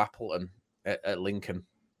Michael Appleton at Lincoln?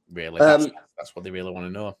 Really, that's what they really want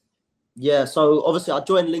to know. Yeah. So obviously, I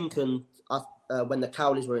joined Lincoln when the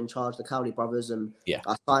Cowleys were in charge, the Cowley brothers, and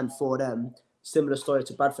I signed for them. Similar story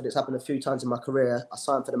to Bradford. It's happened a few times in my career. I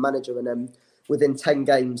signed for the manager, and then within 10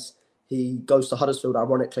 games, he goes to Huddersfield.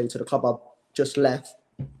 Ironically, to the club I just left.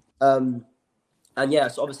 And yeah,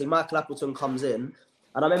 so obviously Michael Appleton comes in,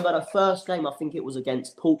 and I remember the first game, I think it was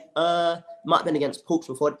against might have been against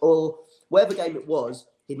Portsmouth or whatever game it was.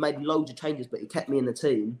 He'd made loads of changes, but he kept me in the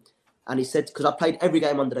team. And he said, because I played every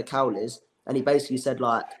game under the Cowleys, and he basically said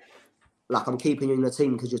like I'm keeping you in the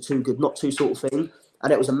team because you're too good, not too sort of thing.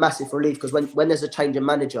 And it was a massive relief because when there's a change in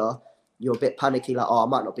manager, you're a bit panicky, like, I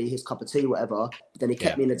might not be his cup of tea, whatever. But then he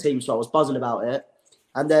kept me in the team, so I was buzzing about it.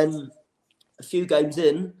 And then a few games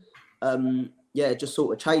in, it just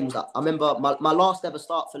sort of changed. I remember my last ever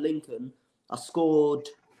start for Lincoln, I scored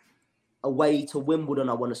away to Wimbledon,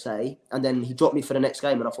 I want to say, and then he dropped me for the next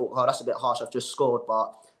game, and I thought, that's a bit harsh, I've just scored,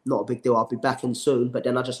 but not a big deal, I'll be back in soon. But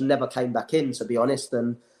then I just never came back in, to be honest,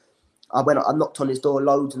 and I knocked on his door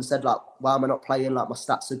loads and said, like, why am I not playing, like, my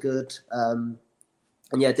stats are good, and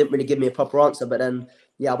didn't really give me a proper answer. But then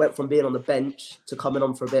I went from being on the bench to coming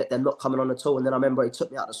on for a bit, then not coming on at all, and then I remember he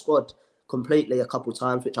took me out of the squad completely a couple of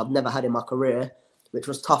times, which I've never had in my career, which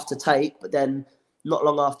was tough to take. But then not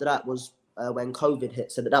long after that was when COVID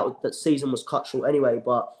hit, so that season was cut short anyway.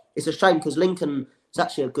 But it's a shame because Lincoln is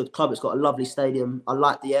actually a good club. It's got a lovely stadium. I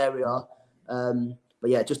like the area, but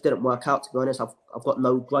yeah, it just didn't work out, to be honest. I've got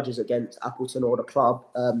no grudges against Appleton or the club.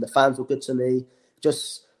 The fans were good to me.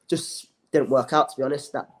 Just didn't work out, to be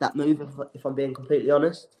honest. That move, if I'm being completely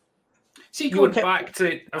honest. See, going back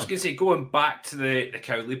to the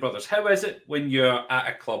Cowley brothers, how is it when you're at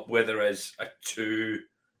a club where there is a two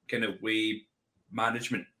kind of way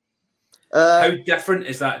management? How different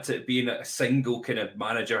is that to being a single kind of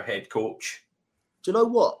manager, head coach? Do you know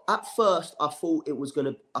what? At first, I thought they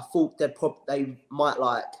might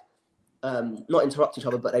not interrupt each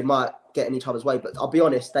other, but they might get in each other's way. But I'll be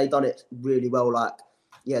honest, they done it really well. Like,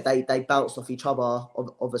 yeah, they bounced off each other.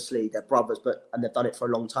 Obviously, they're brothers, and they've done it for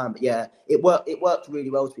a long time. But yeah, it worked really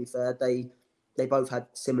well, to be fair. They both had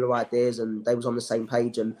similar ideas, and they was on the same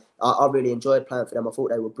page. And I really enjoyed playing for them. I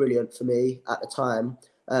thought they were brilliant for me at the time.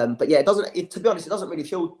 But yeah, to be honest, it doesn't really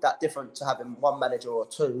feel that different to having one manager or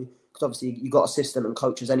two, because obviously you got assistant and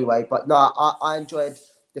coaches anyway. But no, I enjoyed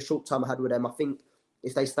the short time I had with them. I think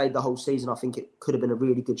if they stayed the whole season, I think it could have been a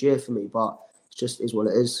really good year for me. But it just is what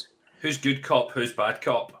it is. Who's good cop? Who's bad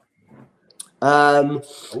cop?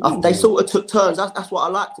 They sort of took turns. That's what I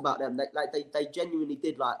liked about them. They genuinely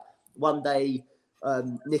did. Like, one day,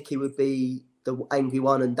 Nicky would be the angry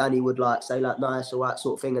one, and Danny would say nice or that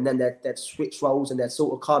sort of thing, and then they'd switch roles and they'd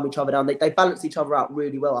sort of calm each other down. They balanced each other out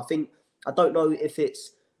really well. I don't know if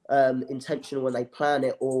it's intentional when they plan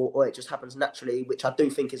it or it just happens naturally, which I do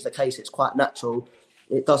think is the case. It's quite natural.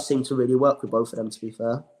 It does seem to really work with both of them, to be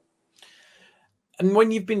fair. And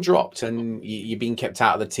when you've been dropped and you've been kept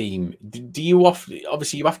out of the team, do you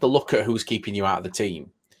obviously you have to look at who's keeping you out of the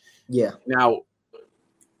team? Yeah. Now,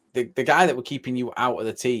 the guy that were keeping you out of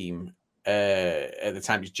the team at the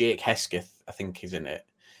time is Jake Hesketh, I think, is in it.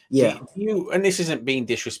 Yeah. Do you, and this isn't being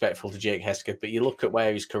disrespectful to Jake Hesketh, but you look at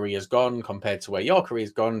where his career's gone compared to where your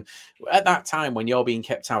career's gone. At that time, when you're being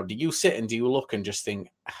kept out, do you sit and do you look and just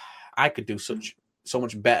think, I could do so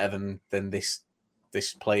much better than this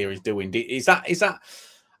player is doing? Is that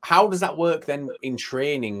how does that work then in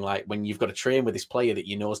training? Like when you've got to train with this player that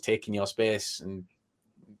you know is taking your space, and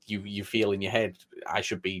you feel in your head, I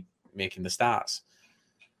should be making the starts.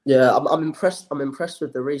 Yeah, I'm impressed. I'm impressed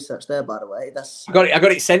with the research there. By the way, I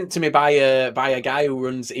got it sent to me by a guy who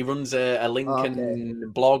runs a Lincoln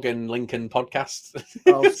blog and Lincoln podcast.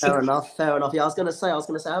 Oh, fair enough. Yeah, I was gonna say,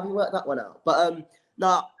 have you worked that one out? But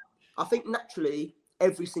no, I think naturally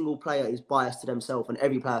every single player is biased to themselves, and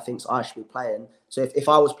every player thinks I should be playing. So if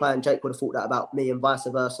I was playing, Jake would have thought that about me, and vice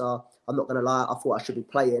versa. I'm not gonna lie, I thought I should be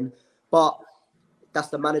playing, but that's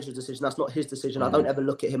the manager's decision. That's not his decision. I don't ever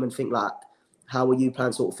look at him and think like, how are you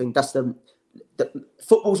playing, sort of thing. That's the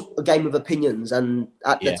football's a game of opinions, and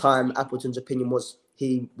at the time, Appleton's opinion was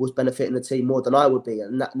he was benefiting the team more than I would be,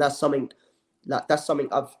 and that's something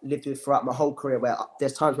I've lived with throughout my whole career. Where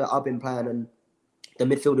there's times where I've been playing, and the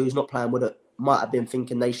midfielder who's not playing might have been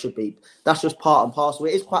thinking they should be. That's just part and parcel.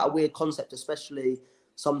 It is quite a weird concept, especially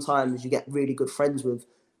sometimes you get really good friends with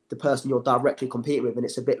the person you're directly competing with, and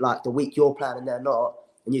it's a bit like the week you're playing and they're not,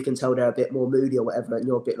 and you can tell they're a bit more moody or whatever, and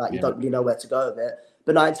you're a bit like, you don't really know where to go with it.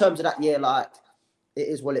 But no, in terms of that year, like, it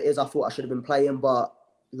is what it is. I thought I should have been playing, but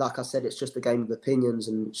like I said, it's just a game of opinions,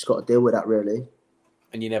 and you just got to deal with that, really.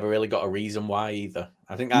 And you never really got a reason why either.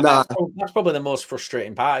 I think that's probably the most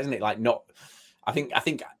frustrating part, isn't it? Like, I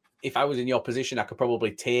think if I was in your position, I could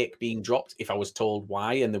probably take being dropped if I was told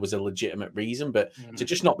why and there was a legitimate reason. But to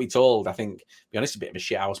just not be told, I think, to be honest, a bit of a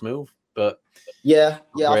shithouse move. But yeah,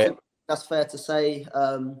 I think that's fair to say.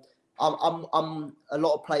 I'm a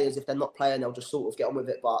lot of players, if they're not playing, they'll just sort of get on with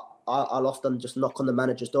it. But I'll often just knock on the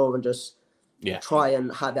manager's door and just try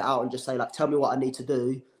and have it out and just say, like, tell me what I need to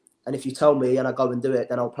do. And if you tell me and I go and do it,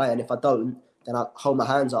 then I'll play. And if I don't, then I hold my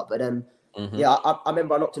hands up. But then, I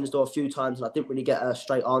remember I knocked on his door a few times and I didn't really get a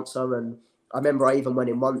straight answer. And I remember I even went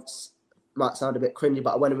in once, might sound a bit cringy,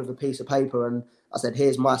 but I went in with a piece of paper and I said,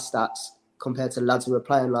 here's my stats compared to the lads who were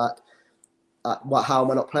playing, like how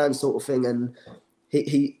am I not playing, sort of thing. And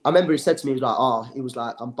I remember he said to me, he was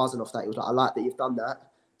like, I'm buzzing off that. He was like, I like that you've done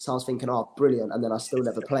that. So I was thinking, brilliant. And then I still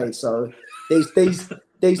never played. So these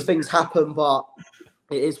things happen, but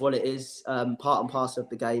it is what it is. Part and parcel of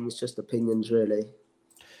the game. It's just opinions, really.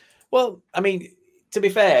 Well, I mean, to be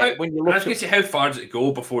fair, when you look, I was going to say, how far does it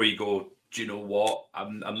go before you go, do you know what?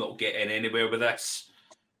 I'm not getting anywhere with this.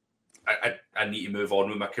 I need to move on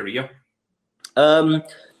with my career.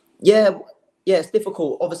 Yeah, it's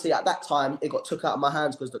difficult. Obviously, at that time, it got took out of my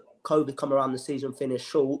hands because the COVID come around, the season finished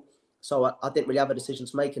short. So I didn't really have a decision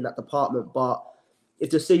to make in that department. But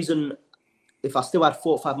if I still had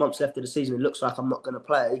 4 or 5 months left of the season, it looks like I'm not going to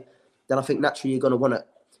play, then I think naturally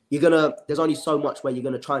there's only so much where you're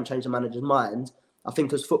going to try and change the manager's mind. I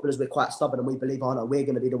think as footballers, we're quite stubborn and we believe, no, we're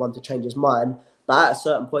going to be the one to change his mind. But at a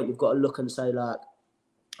certain point, you've got to look and say, like,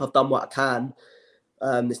 I've done what I can.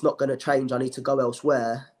 It's not going to change. I need to go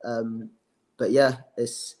elsewhere. But yeah,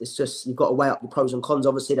 it's just, you've got to weigh up the pros and cons.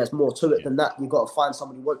 Obviously, there's more to it than that. You've got to find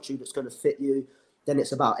someone who wants you, that's going to fit you. Then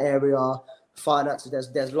it's about area, finances.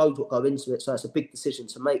 There's loads that go into it. So it's a big decision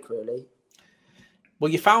to make, really.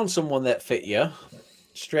 Well, you found someone that fit you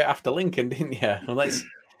straight after Lincoln, didn't you? And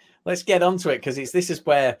let's get onto it, because this is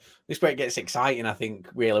where it gets exciting, I think,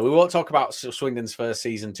 really. We won't talk about Swindon's first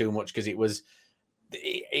season too much, because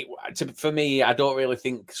for me, I don't really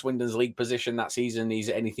think Swindon's league position that season needs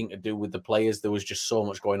anything to do with the players. There was just so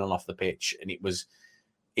much going on off the pitch, and it was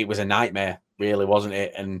a nightmare, really, wasn't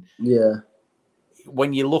it? And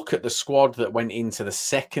when you look at the squad that went into the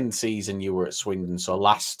second season you were at Swindon, so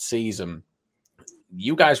last season,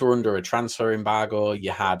 you guys were under a transfer embargo.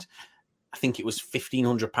 You had, I think it was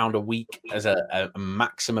 £1,500 a week as a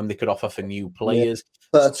maximum they could offer for new players.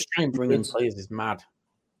 But to try and bring in players is mad.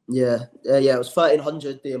 Yeah, it was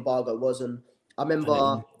 1,300 the embargo was, and I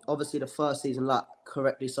remember obviously the first season, like,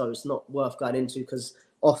 correctly so, it's not worth going into because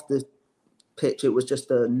off the pitch it was just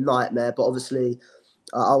a nightmare. But obviously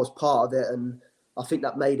I was part of it, and I think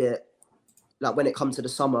that made it, like, when it comes to the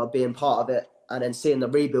summer, being part of it and then seeing the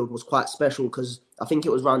rebuild was quite special, because I think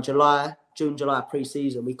it was around June, July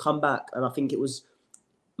pre-season. We come back and I think it was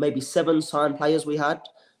maybe 7 signed players we had.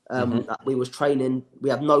 That we was training. We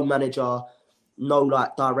had no manager, no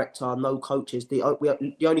like director, no coaches. The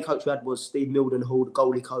only coach we had was Steve Mildenhall, the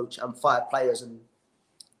goalie coach, and 5 players. And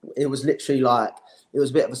it was literally like, it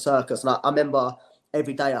was a bit of a circus. Like, I remember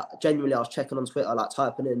every day, genuinely, I was checking on Twitter, like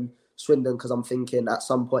typing in Swindon, because I'm thinking at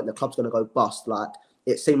some point the club's going to go bust. Like,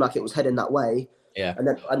 it seemed like it was heading that way. Yeah.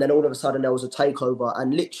 And then all of a sudden there was a takeover,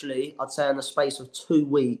 and literally, I'd say in the space of 2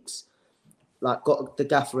 weeks, like got the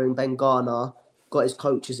gaffer in, Ben Garner, got his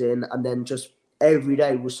coaches in, and then just every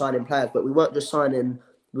day we were signing players. But we weren't just signing;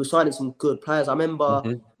 we were signing some good players. I remember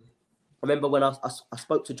when I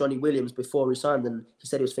spoke to Johnny Williams before he signed, and he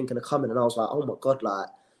said he was thinking of coming, and I was like, oh my God, like,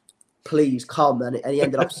 please come. And he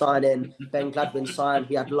ended up signing. Ben Gladwin signed.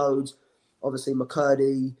 He had loads. Obviously,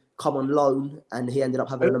 McCurdy come on loan, and he ended up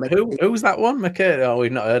having an amazing. Who's that one? McCurdy? Oh,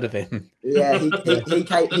 we've not heard of him. Yeah,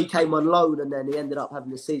 he came on loan, and then he ended up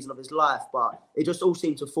having the season of his life. But it just all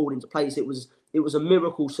seemed to fall into place. It was a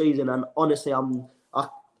miracle season, and honestly,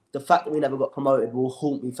 the fact that we never got promoted will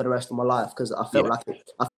haunt me for the rest of my life, because I felt like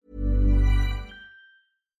it.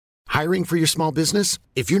 Hiring for your small business?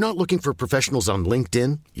 If you're not looking for professionals on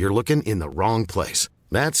LinkedIn, you're looking in the wrong place.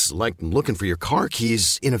 That's like looking for your car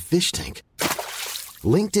keys in a fish tank.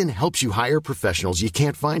 LinkedIn helps you hire professionals you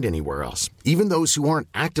can't find anywhere else, even those who aren't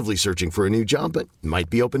actively searching for a new job but might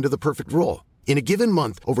be open to the perfect role. In a given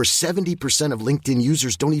month, over 70% of LinkedIn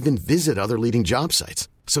users don't even visit other leading job sites.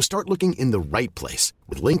 So start looking in the right place.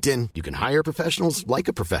 With LinkedIn, you can hire professionals like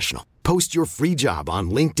a professional. Post your free job on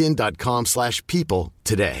linkedin.com/people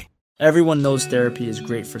today. Everyone knows therapy is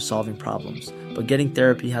great for solving problems, but getting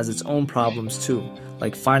therapy has its own problems too,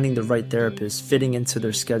 like finding the right therapist, fitting into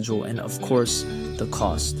their schedule, and of course, the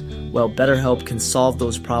cost. Well, BetterHelp can solve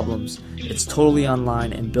those problems. It's totally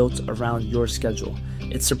online and built around your schedule.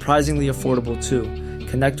 It's surprisingly affordable too.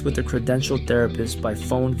 Connect with a credentialed therapist by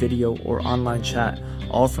phone, video, or online chat,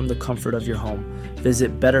 all from the comfort of your home.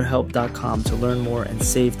 Visit BetterHelp.com to learn more and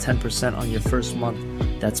save 10% on your first month.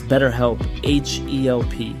 That's BetterHelp,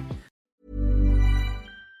 H-E-L-P.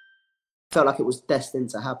 Felt like it was destined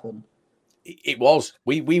to happen. It was.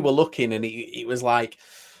 We were looking, and it was like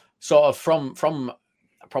sort of from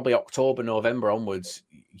probably October, November onwards,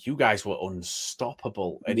 you guys were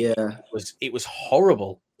unstoppable. And it was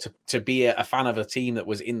horrible to be a fan of a team that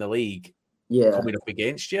was in the league coming up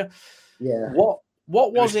against you. Yeah.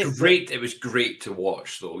 What was it? Great. It was great to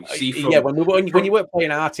watch, though. You see, when you weren't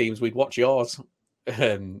playing our teams, we'd watch yours.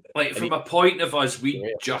 From a point of us,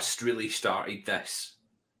 we just really started this.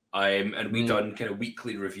 And we done kind of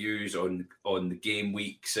weekly reviews on the game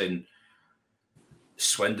weeks, and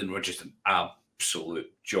Swindon were just an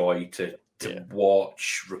absolute joy to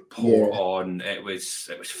watch, report on. It was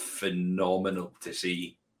phenomenal to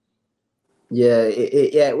see. Yeah,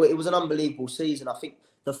 it was an unbelievable season. I think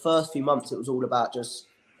the first few months it was all about just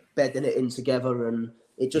bedding it in together, and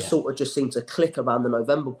it just sort of just seemed to click around the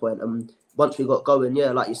November point. And once we got going,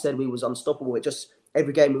 like you said, we was unstoppable. It just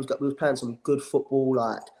every game we was playing some good football,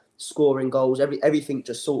 like scoring goals, everything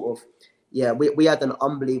just sort of, we had an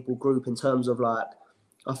unbelievable group in terms of, like,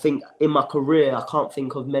 I think in my career, I can't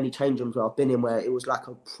think of many change rooms where I've been in where it was like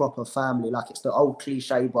a proper family. Like, it's the old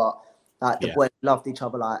cliche, but like the boys loved each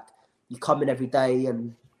other. Like, you come in every day,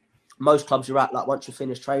 and most clubs you're at, like, once you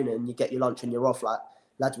finish training, you get your lunch and you're off. Like,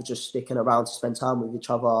 lads were just sticking around to spend time with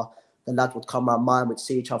each other. The lads would come around mine, we'd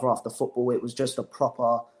see each other after football. It was just a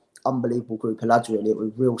proper, unbelievable group of lads, really. It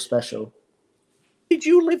was real special. Did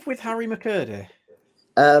you live with Harry McCurdy?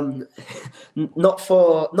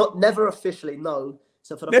 Never officially, no.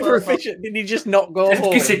 So for the never officially, did he just not go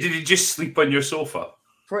home? Did he just sleep on your sofa?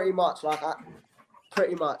 Pretty much,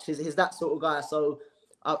 He's that sort of guy. So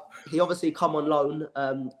he obviously come on loan,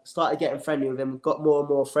 started getting friendly with him, got more and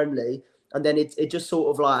more friendly, and then it just sort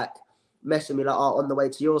of like messing me like, on the way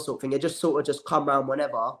to your sort of thing. It just sort of just come round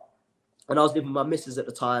whenever. And I was living with my missus at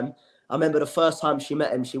the time. I remember the first time she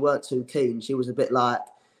met him, she weren't too keen. She was a bit like,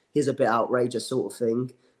 he's a bit outrageous sort of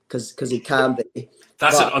thing, because he can be.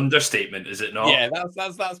 That's an understatement, is it not? Yeah,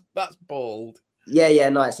 that's bold. Yeah,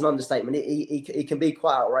 no, it's an understatement. He can be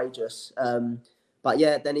quite outrageous. But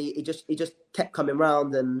yeah, then he just kept coming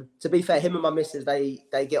round. And to be fair, him and my missus, they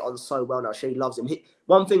get on so well now. She loves him.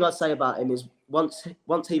 One thing I'd say about him is once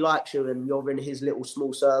he likes you and you're in his little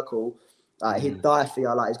small circle, he'd die for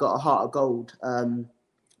you. Like, he's got a heart of gold.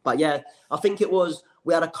 But yeah, I think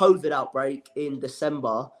we had a COVID outbreak in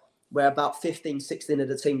December where about 15, 16 of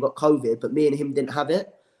the team got COVID, but me and him didn't have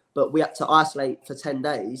it. But we had to isolate for 10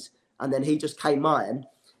 days. And then he just came mine,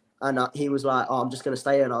 and he was like, "Oh, I'm just going to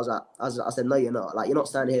stay here." And I said, "No, you're not. Like, you're not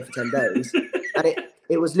staying here for 10 days." And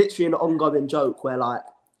it was literally an ongoing joke where, like,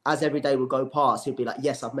 as every day would go past, he'd be like,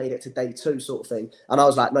 "Yes, I've made it to day 2 sort of thing." And I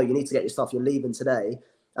was like, "No, you need to get your stuff. You're leaving today."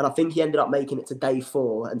 And I think he ended up making it to day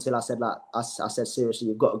 4 until I said, like, I said, seriously,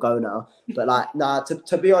 you've got to go now. But like, nah,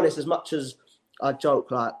 to be honest, as much as I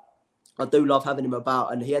joke, like, I do love having him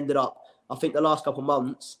about. And he ended up, I think the last couple of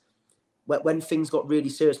months, when things got really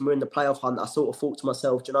serious and we're in the playoff hunt, I sort of thought to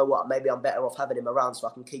myself, do you know what? Maybe I'm better off having him around so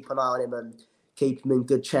I can keep an eye on him and keep him in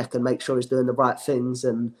good check and make sure he's doing the right things.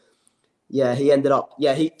 And yeah, he ended up,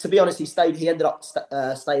 to be honest, he ended up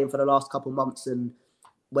staying for the last couple of months. And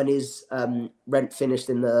when his rent finished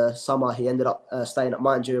in the summer, he ended up staying at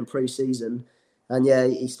mine during pre-season. And yeah,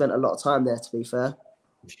 he spent a lot of time there, to be fair.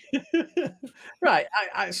 Right.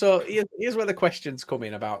 So here's where the questions come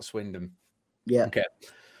in about Swindon. Yeah. Okay.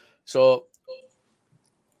 So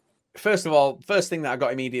first of all, first thing that I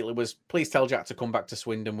got immediately was, please tell Jack to come back to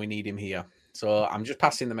Swindon. We need him here. So I'm just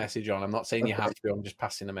passing the message on. I'm not saying you have to. I'm just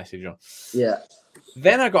passing the message on. Yeah.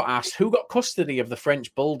 Then I got asked, who got custody of the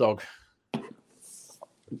French Bulldog?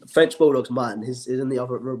 French Bulldog's mine. He's in the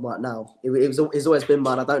other room right now. It's always been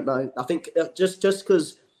mine. I don't know. I think just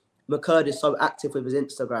because McCurd is so active with his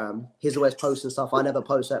Instagram, he's always posting stuff. I never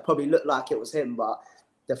post that. Probably looked like it was him, but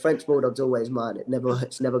the French Bulldog's always mine.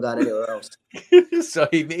 It's never going anywhere else. So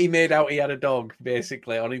he made out he had a dog,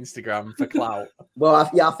 basically, on Instagram for clout. Well,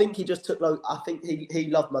 I think he just took I think he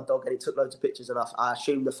loved my dog and he took loads of pictures, and I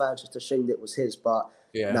assumed the fans just assumed it was his, but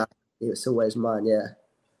no, it's always mine, yeah.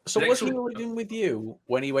 So was he living with you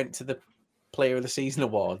when he went to the Player of the Season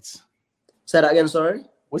Awards? Say that again, sorry?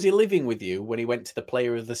 Was he living with you when he went to the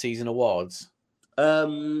Player of the Season Awards?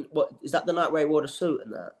 What is that, the night where he wore the suit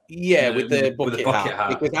and that? Yeah, with the bucket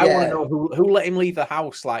hat. Because I want to know who let him leave the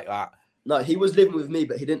house like that. No, he was living with me,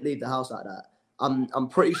 but he didn't leave the house like that. I'm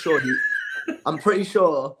pretty sure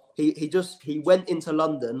he went into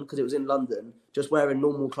London because it was in London, just wearing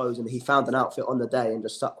normal clothes, and he found an outfit on the day and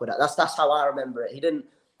just stuck with that. That's how I remember it. He didn't.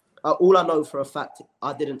 All I know for a fact,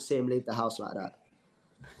 I didn't see him leave the house like that.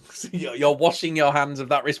 So you're washing your hands of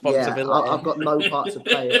that responsibility. Yeah, I've got no part to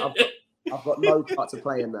play. I've got no part to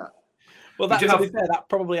play in that. Well, to be fair, that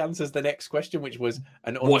probably answers the next question, which was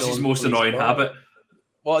what's his most annoying habit?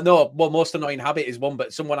 Well, most annoying habit is one,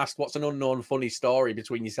 but someone asked what's an unknown funny story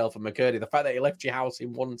between yourself and McCurdy. The fact that he left your house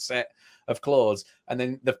in one set of clothes, and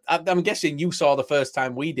then I'm guessing you saw the first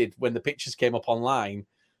time we did when the pictures came up online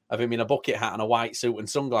of him in a bucket hat and a white suit and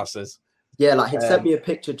sunglasses. Yeah, like he'd sent me a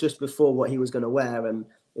picture just before what he was going to wear, and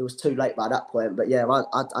it was too late by that point. But yeah,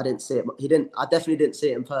 I didn't see it. I definitely didn't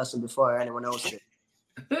see it in person before anyone else did.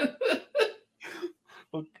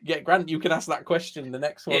 Well, Grant, you can ask that question. The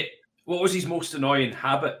next one. What was his most annoying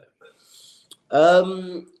habit?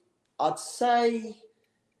 I'd say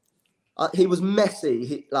he was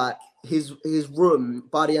messy. His room,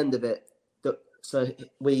 by the end of it, so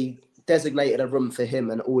we designated a room for him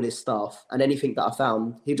and all his stuff, and anything that I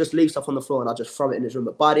found, he'd just leave stuff on the floor and I'd just throw it in his room.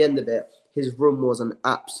 But by the end of it, his room was an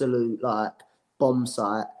absolute bomb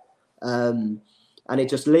site. And it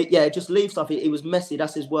just leaves stuff. He was messy.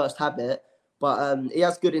 That's his worst habit. But he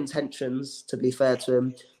has good intentions, to be fair to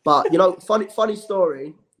him. But funny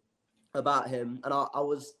story about him, and I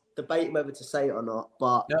was debating whether to say it or not.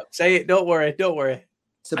 But no, say it. Don't worry.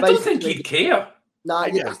 So I don't think he'd care. Nah,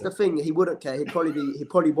 that's the thing. He wouldn't care. He'd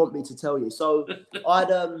probably want me to tell you. So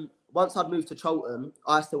once I'd moved to Cholton,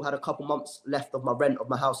 I still had a couple months left of my rent of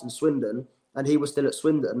my house in Swindon, and he was still at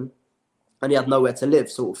Swindon, and he had nowhere to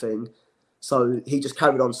live, sort of thing. So he just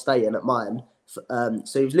carried on staying at mine.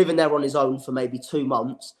 So he was living there on his own for maybe 2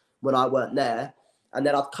 months when I weren't there, and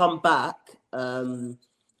then I'd come back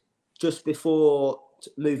just before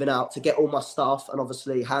moving out to get all my stuff and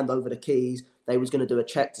obviously hand over the keys. They was going to do a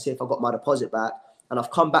check to see if I got my deposit back. And I've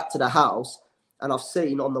come back to the house and I've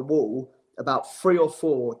seen on the wall about 3 or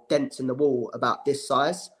 4 dents in the wall about this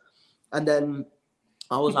size. And then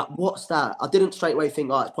I was like, what's that? I didn't straight away think,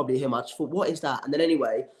 it's probably him. I just thought, what is that? And then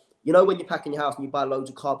anyway, when you pack in your house and you buy loads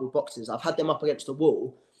of cardboard boxes, I've had them up against the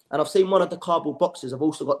wall and I've seen one of the cardboard boxes have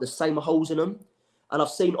also got the same holes in them. And I've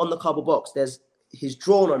seen on the cardboard box, he's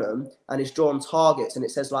drawn on them and he's drawn targets. And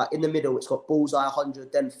it says in the middle, it's got bullseye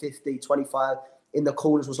 100, then 50, 25. In the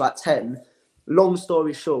corners was 10. Long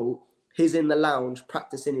story short, he's in the lounge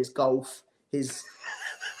practicing his golf. He's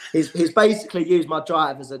basically used my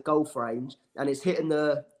drive as a golf range, and he's hitting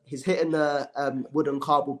the wooden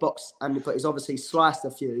cardboard box, but he's obviously sliced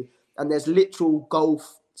a few. And there's literal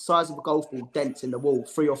size of a golf ball dents in the wall,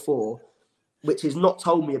 3 or 4, which he's not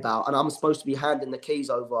told me about. And I'm supposed to be handing the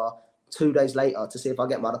keys over 2 days later to see if I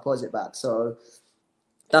get my deposit back. So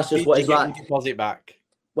that's just what it's like. Deposit back.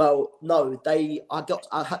 Well, no,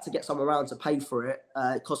 I had to get someone around to pay for it.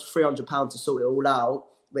 It cost £300 to sort it all out,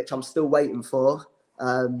 which I'm still waiting for.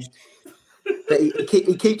 But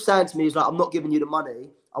he keeps saying to me, he's like, I'm not giving you the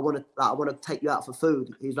money. I want to take you out for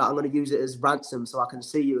food. He's like, I'm going to use it as ransom so I can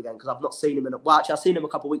see you again, because I've not seen him actually, I've seen him a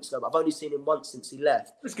couple of weeks ago, but I've only seen him once since he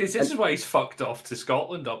left. This is why he's fucked off to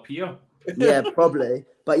Scotland up here. Yeah, probably.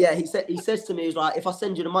 But yeah, he says to me, he's like, if I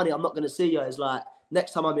send you the money, I'm not going to see you. It's like,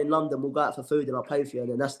 next time I'm in London, we'll go out for food and I'll pay for you.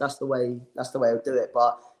 And then that's the way I'll do it.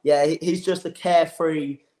 But yeah, he's just a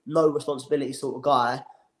carefree, no responsibility sort of guy.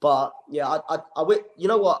 But yeah, you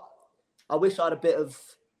know what? I wish I had a bit of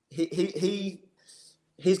he's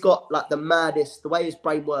got like the maddest. The way his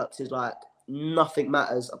brain works is like nothing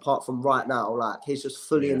matters apart from right now. Like he's just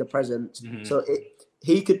fully in the present. Mm-hmm. So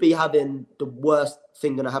he could be having the worst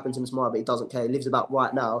thing going to happen to him tomorrow, but he doesn't care. He lives about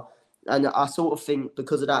right now. And I sort of think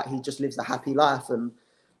because of that, he just lives a happy life. And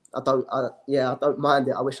I don't mind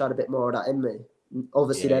it. I wish I had a bit more of that in me.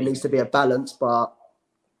 Obviously, there needs to be a balance, but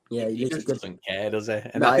yeah, he just doesn't care, does he?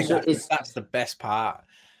 And no, I think that's the best part.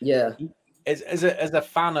 Yeah. As a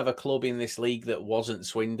fan of a club in this league that wasn't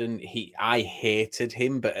Swindon, I hated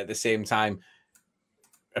him, but at the same time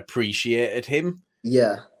appreciated him.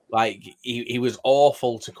 Yeah. Like he was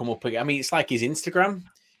awful to come up again. I mean, it's like his Instagram.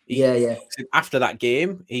 After that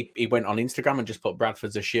game, he went on Instagram and just put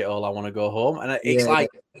Bradford's a shithole. I want to go home. And it's like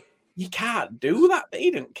you can't do that. But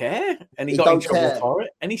he didn't care, and he got in trouble for it,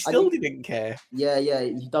 and he still didn't care. Yeah,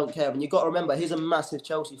 you don't care. And you got to remember, he's a massive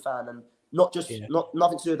Chelsea fan, and not just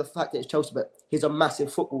nothing to do with the fact that it's Chelsea, but he's a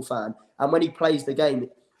massive football fan. And when he plays the game,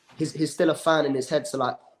 he's still a fan in his head. So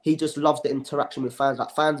like he just loves the interaction with fans.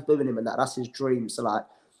 Like fans booing him, and that's his dream. So like.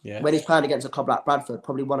 Yeah. When he's playing against a club like Bradford,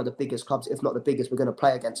 probably one of the biggest clubs, if not the biggest, we're going to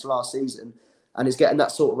play against last season, and he's getting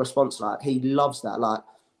that sort of response. Like he loves that. Like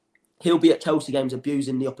he'll be at Chelsea games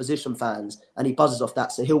abusing the opposition fans, and he buzzes off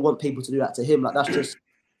that. So he'll want people to do that to him. Like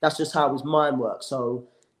that's just how his mind works. So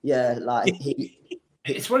yeah, like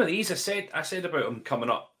it's one of these. I said about him coming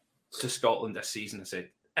up to Scotland this season. I said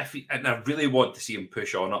and I really want to see him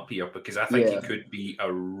push on up here because I think he could be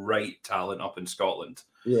a right talent up in Scotland.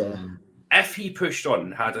 Yeah. If he pushed on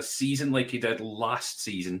and had a season like he did last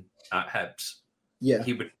season at Hibs,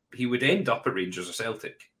 he would end up at Rangers or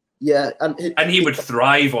Celtic. Yeah, and he would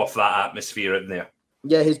thrive off that atmosphere in there.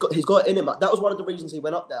 Yeah, he's got it in him. That was one of the reasons he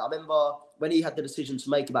went up there. I remember when he had the decision to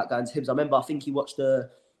make about going to Hibs. I think he watched it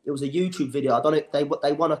was a YouTube video. I don't know.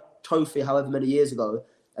 They won a trophy however many years ago,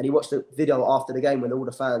 and he watched the video after the game when all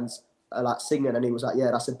the fans are like singing, and he was like,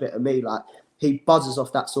 "Yeah, that's a bit of me." Like he buzzes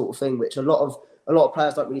off that sort of thing, which a lot of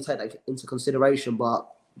players don't really take that into consideration, but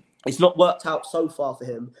it's not worked out so far for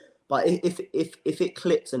him. But if it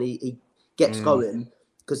clicks and he gets going,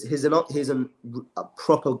 because he's a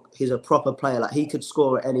proper player. Like he could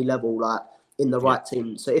score at any level, like in the right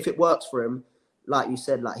team. So if it works for him, like you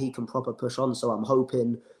said, like he can proper push on. So I'm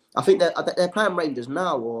hoping. I think they're playing Rangers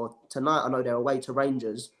now or tonight. I know they're away to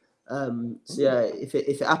Rangers. So yeah, if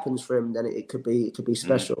it happens for him, then it could be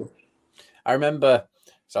special. I remember.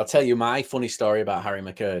 So I'll tell you my funny story about Harry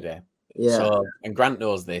McCurdy. Yeah. So, and Grant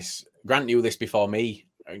knows this. Grant knew this before me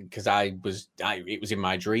because it was in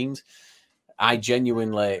my dreams. I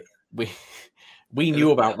genuinely we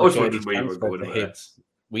knew about McCurdy's transfer to Hibs.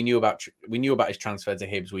 We knew about his transfer to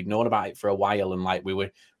Hibs. We'd known about it for a while, and like we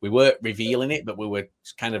weren't revealing it, but we were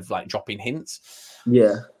kind of like dropping hints.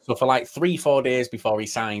 Yeah. So for like 3-4 days before he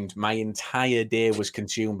signed, my entire day was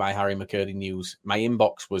consumed by Harry McCurdy news. My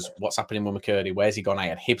inbox was what's happening with McCurdy? Where's he gone? I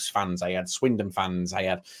had Hibs fans. I had Swindon fans.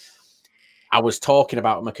 I was talking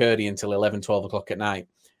about McCurdy until 11, 12 o'clock at night.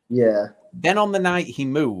 Yeah. Then on the night he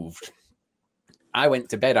moved, I went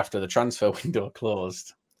to bed after the transfer window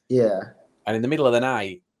closed. Yeah. And in the middle of the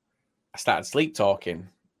night, I started sleep talking.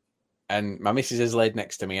 And my missus is laid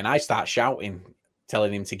next to me, and I start shouting,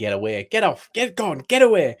 telling him to get away. Get off. Get gone. Get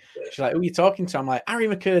away. She's like, who are you talking to? I'm like, Harry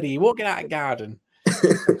McCurdy. He won't get out of garden.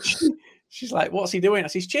 She's like, what's he doing? I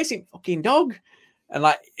said, he's chasing fucking dog. And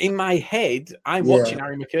like in my head, I'm watching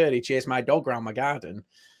Harry McCurdy chase my dog around my garden.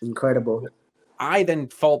 Incredible. I then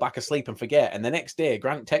fall back asleep and forget. And the next day,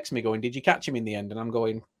 Grant texts me going, did you catch him in the end? And I'm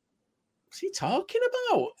going, what's he talking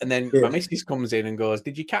about? And then my missus comes in and goes,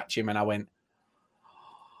 did you catch him? And I went,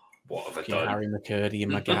 what have I done? Harry McCurdy in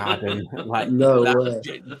my garden. Like, no way.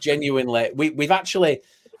 Genuinely,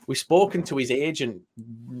 we've spoken to his agent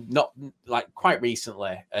not like quite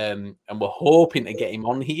recently, and we're hoping to get him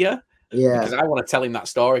on here. Yeah, because I want to tell him that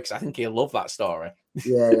story because I think he'll love that story.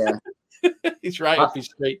 Yeah. It's right up his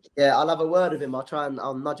street. Yeah, I'll have a word with him.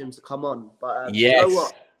 I'll nudge him to come on. But yes. You know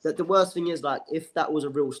what? The worst thing is, like, if that was a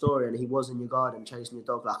real story and he was in your garden chasing your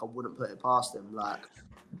dog, like, I wouldn't put it past him. Like,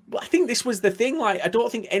 well, I think this was the thing. Like, I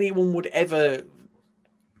don't think anyone would ever.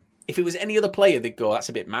 If it was any other player, they'd go, "That's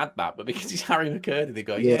a bit mad," that. But because he's Harry McCurdy, they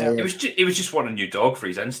go, "Yeah." It was just wanting a new dog for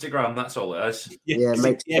his Instagram. That's all it is. Yeah,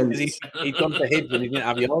 makes sense. He'd gone to Hibs and he didn't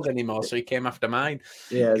have yours anymore, so he came after mine.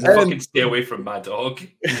 Yeah, fucking stay away from my dog.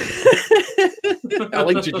 I'll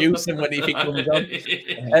introduce him when he comes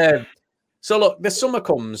on. So look, the summer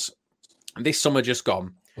comes. this summer just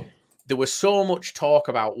gone, there was so much talk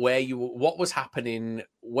about what was happening,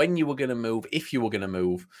 when you were going to move, if you were going to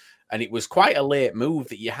move. And it was quite a late move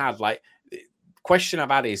that you had. Like, question I've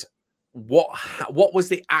had is, what was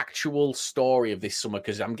the actual story of this summer?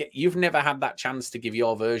 Because you've never had that chance to give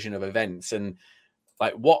your version of events, and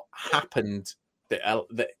like what happened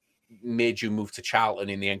that made you move to Charlton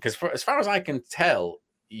in the end? Because as far as I can tell,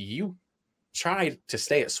 you tried to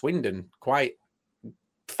stay at Swindon quite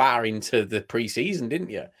far into the pre-season, didn't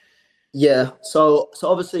you? Yeah. So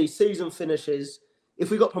obviously season finishes. If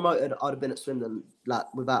we got promoted, I'd have been at Swindon,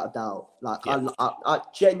 like without a doubt. Like I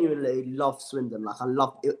genuinely love Swindon. Like I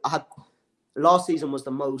love it. Last season was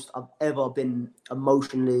the most I've ever been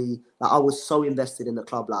emotionally. Like I was so invested in the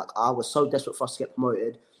club. Like I was so desperate for us to get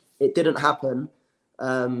promoted. It didn't happen.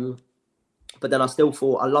 But then I still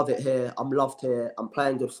thought, I love it here. I'm loved here. I'm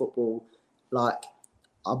playing good football. Like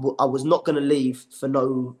I was not going to leave for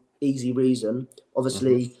no easy reason.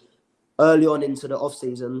 Obviously, early on into the off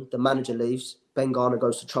season, the manager leaves. Ben Garner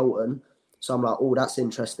goes to Charlton. So I'm like, oh, that's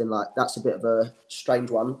interesting. Like that's a bit of a strange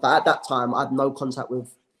one. But at that time, I had no contact with.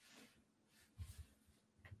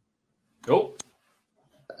 Cool.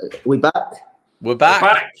 We back? We're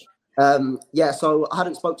back. Yeah, so I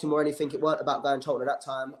hadn't spoke to him or anything. It weren't about going to Charlton at that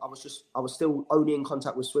time. I was still only in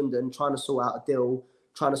contact with Swindon, trying to sort out a deal,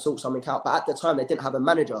 trying to sort something out. But at the time, they didn't have a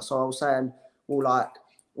manager. So I was saying, well, like,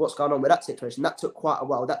 what's going on with that situation? That took quite a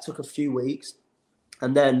while. That took a few weeks.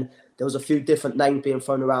 And then there was a few different names being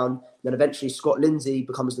thrown around. Then eventually Scott Lindsay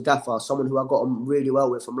becomes the gaffer, someone who I got on really well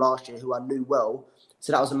with from last year, who I knew well.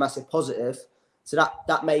 So that was a massive positive. So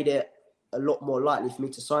that made it a lot more likely for me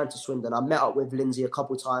to sign to Swindon. I met up with Lindsay a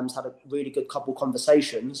couple of times, had a really good couple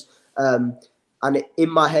conversations, and in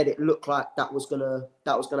my head it looked like that was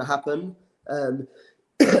gonna happen.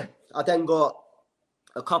 I then got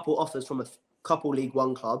a couple offers from a couple League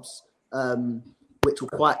One clubs, which were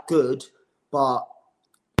quite good, but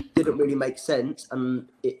didn't really make sense. And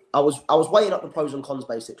I was weighing up the pros and cons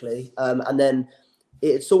basically, and then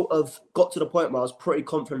it sort of got to the point where I was pretty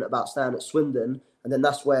confident about staying at Swindon, and then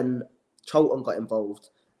that's when Charlton got involved.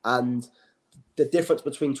 And the difference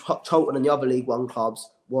between Charlton and the other League One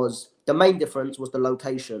clubs was, the main difference was the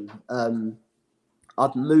location.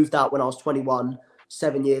 I'd moved out when I was 21,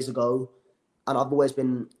 7 years ago, and I've always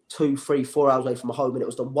been 2, 3, 4 hours away from home. And it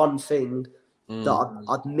was the one thing that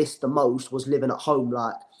I'd missed the most, was living at home,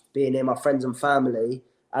 like being near my friends and family.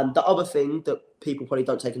 And the other thing that people probably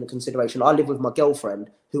don't take into consideration, I live with my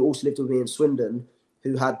girlfriend, who also lived with me in Swindon,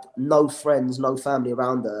 who had no friends, no family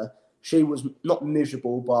around her. She was not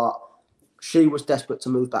miserable, but she was desperate to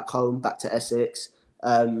move back home, back to Essex.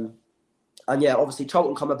 And yeah, obviously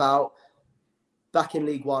Charlton come about, back in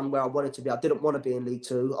League One where I wanted to be. I didn't want to be in League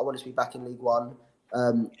Two. I wanted to be back in League One.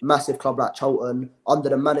 Massive club like Charlton, under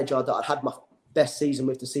the manager that I'd had my best season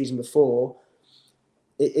with the season before.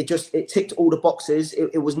 It ticked all the boxes.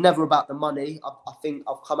 It was never about the money. I think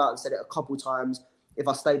I've come out and said it a couple of times. If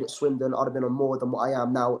I stayed at Swindon, I'd have been on more than what I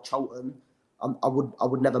am now at Charlton. I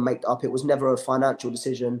would never make that up. It was never a financial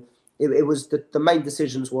decision. It was the main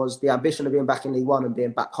decisions was the ambition of being back in League One and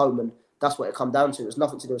being back home, and that's what it come down to. It was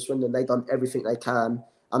nothing to do with Swindon. They've done everything they can,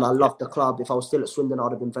 and I loved the club. If I was still at Swindon,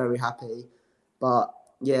 I'd have been very happy. But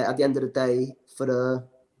yeah, at the end of the day,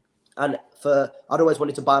 I'd always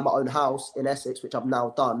wanted to buy my own house in Essex, which I've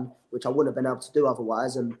now done, which I wouldn't have been able to do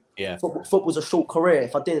otherwise. And yeah, football's a short career.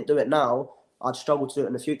 If I didn't do it now, I'd struggle to do it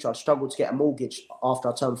in the future. I'd struggle to get a mortgage after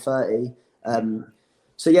I turned 30.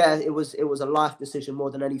 So yeah, it was a life decision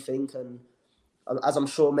more than anything. And as I'm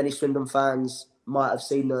sure many Swindon fans might have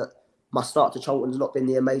seen, that my start to Charlton's not been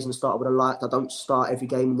the amazing start I would have liked. I don't start every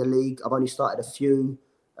game in the league. I've only started a few.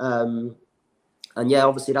 And yeah,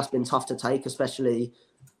 obviously that's been tough to take, especially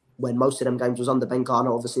when most of them games was under Ben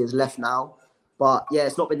Garner. Obviously has left now. But yeah,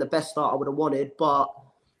 it's not been the best start I would have wanted. But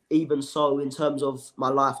even so, in terms of my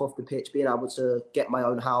life off the pitch, being able to get my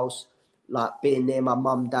own house, like being near my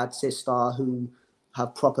mum, dad, sister, who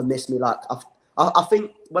have proper missed me. Like I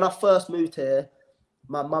think when I first moved here,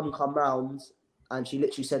 my mum come round and she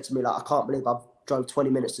literally said to me, like, I can't believe I've drove 20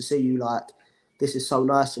 minutes to see you. Like, this is so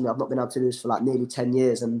nice to me. I've not been able to do this for like nearly 10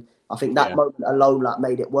 years. And I think that moment alone, like,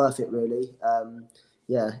 made it worth it, really.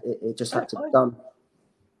 It just had to be done.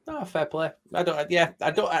 No, fair play.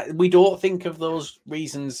 We don't think of those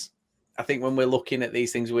reasons. I think when we're looking at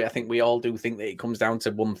these things, I think we all do think that it comes down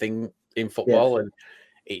to one thing in football, and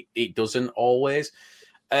it doesn't always.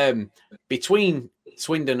 Between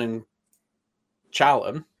Swindon and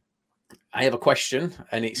Charlton, I have a question,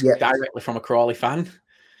 and it's directly from a Crawley fan.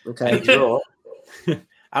 Okay. And it's wrote,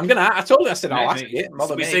 I told you, I said I'll ask it.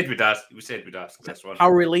 We said we'd ask this one. How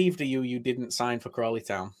relieved are you didn't sign for Crawley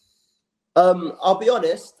Town? I'll be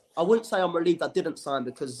honest. I wouldn't say I'm relieved I didn't sign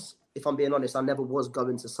because, if I'm being honest, I never was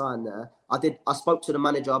going to sign there. I spoke to the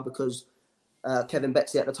manager because Kevin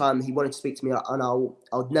Betsy at the time, he wanted to speak to me, and I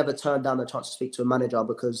would never turn down the chance to speak to a manager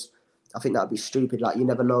because I think that would be stupid. Like, you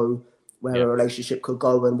never know where a relationship could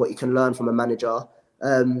go and what you can learn from a manager.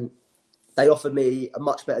 They offered me a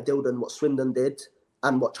much better deal than what Swindon did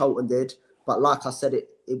and what Charlton did. But like I said,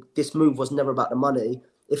 this move was never about the money.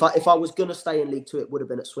 If I was going to stay in League Two, it would have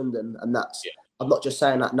been at Swindon. And that's, I'm not just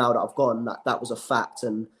saying that now that I've gone, that was a fact.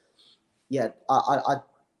 And yeah,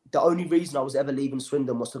 the only reason I was ever leaving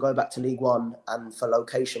Swindon was to go back to League One and for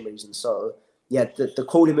location reasons. So yeah, the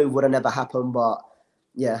Crawley move would have never happened. But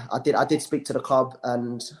yeah, I did speak to the club,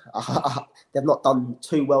 and they've not done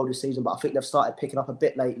too well this season, but I think they've started picking up a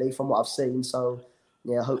bit lately from what I've seen. So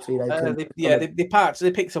yeah, hopefully they can.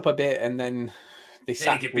 They picked up a bit, and then they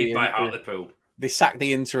sacked They sacked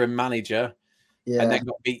the interim manager, and then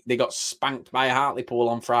they got spanked by Hartlepool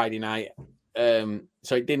on Friday night.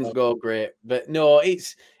 So it didn't go great. But no,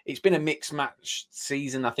 it's been a mixed match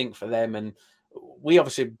season, I think, for them. And we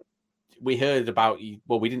heard about you.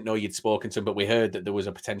 Well, we didn't know you'd spoken to them, but we heard that there was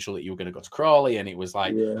a potential that you were going to go to Crawley, and it was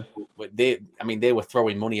like, they were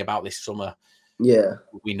throwing money about this summer. Yeah,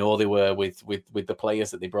 we know they were with the players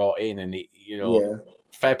that they brought in, and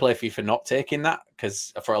fair play for you for not taking that,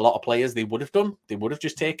 because for a lot of players they would have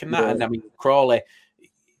just taken that. And I mean, Crawley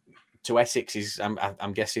to Essex is,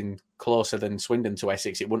 I'm guessing, closer than Swindon to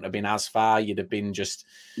Essex. It wouldn't have been as far. You'd have been just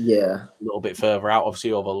a little bit further out.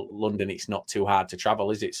 Obviously, over London, it's not too hard to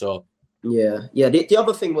travel, is it? So. Yeah. The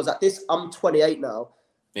other thing was that I'm 28 now.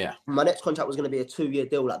 Yeah. My next contract was going to be a 2-year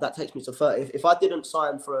deal. Like, that takes me to 30. If I didn't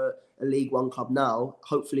sign for a League One club now,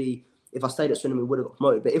 hopefully, if I stayed at Swindon, we would have got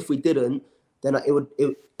promoted. But if we didn't, then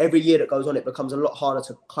every year that goes on, it becomes a lot harder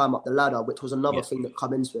to climb up the ladder, which was another thing that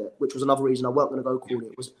come into it, which was another reason I weren't going to go Crawley.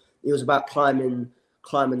 It was about climbing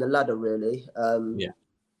the ladder, really.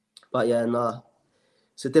 But yeah, no,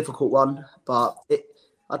 it's a difficult one. But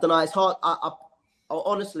I don't know. It's hard. I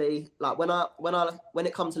honestly, like, when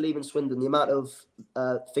it comes to leaving Swindon, the amount of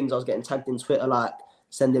things I was getting tagged in Twitter, like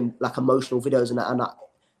sending like emotional videos and that,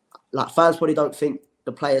 like, fans probably don't think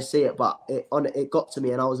the players see it, but it got to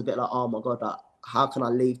me, and I was a bit like, oh my god, like, how can I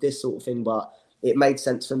leave this sort of thing? But it made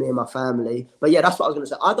sense for me and my family. But yeah, that's what I was going to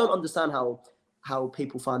say. I don't understand how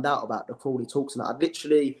people find out about the Crawley talks and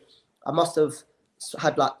that. I must have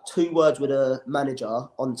had like 2 words with a manager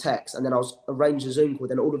on text, and then I was arranged a Zoom call.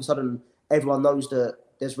 Then all of a sudden, everyone knows that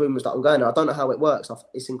there's rumours that I'm going there. I don't know how it works.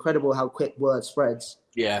 It's incredible how quick word spreads.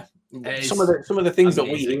 Yeah, some of the things that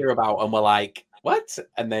we hear about, and we're like, what?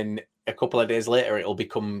 And then a couple of days later, it'll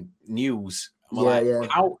become news. And we're like,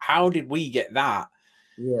 how did we get that?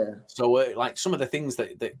 Yeah. So like some of the things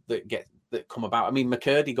that come about. I mean,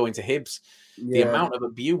 McCurdy going to Hibs, the amount of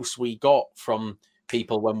abuse we got from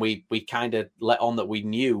people when we kind of let on that we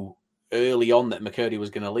knew early on that McCurdy was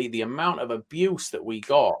going to leave. The amount of abuse that we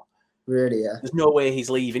got. Really, yeah. There's no way he's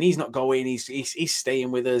leaving. He's not going. He's staying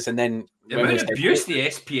with us. And then the amount of abuse the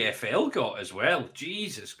SPFL got as well.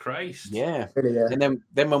 Jesus Christ. Yeah. Really, yeah. And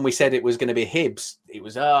then when we said it was going to be Hibs, it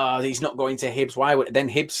was he's not going to Hibs. Why would then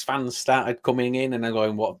Hibs fans started coming in and they're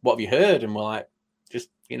going, what have you heard? And we're like, just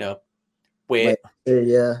wait.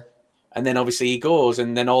 Yeah. And then obviously he goes,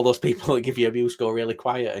 and then all those people that give you abuse go really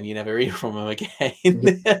quiet, and you never hear from them again.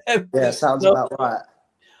 Yeah, sounds about right.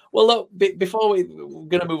 Well, look, we're going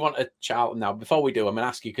to move on to Charlton now. Before we do, I'm going to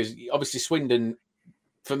ask you, because obviously Swindon,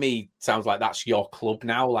 for me, sounds like that's your club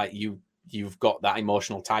now. Like you've got that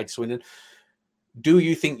emotional tie to Swindon. Do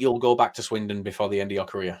you think you'll go back to Swindon before the end of your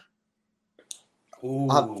career?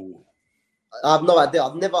 Ooh. I have no idea.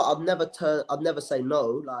 I'd never say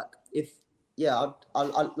no. Like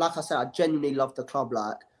I like I said, I genuinely love the club.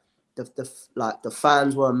 Like the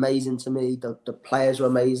fans were amazing to me. The players were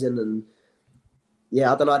amazing, and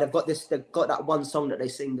yeah, I don't know. They've got that one song that they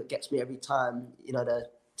sing that gets me every time. The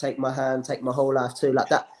 "Take My Hand, Take My Whole Life" too. Like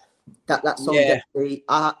that song gets me.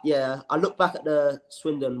 I look back at the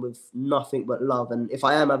Swindon with nothing but love, and if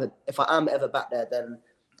I am ever back there, then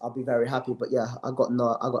I'll be very happy. But yeah, I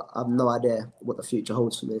have no idea what the future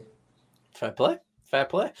holds for me. Fair play.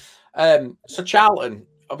 So Charlton,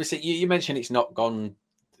 obviously, you mentioned it's not gone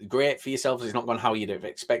great for yourselves. It's not gone how you'd have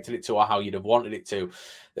expected it to, or how you'd have wanted it to.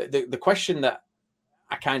 The question that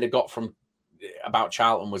I kind of got from about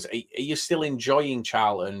Charlton was, are you still enjoying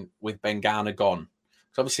Charlton with Ben Garner gone?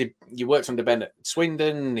 So obviously you worked under Ben at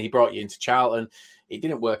Swindon, he brought you into Charlton, it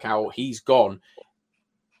didn't work out, he's gone.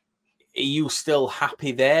 Are you still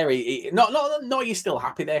happy there? Not you're still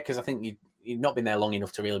happy there, because I think you've not been there long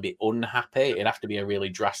enough to really be unhappy. It'd have to be a really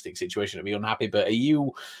drastic situation to be unhappy. But are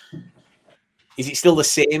you is it still the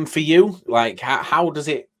same for you? Like, how does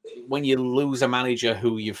it, when you lose a manager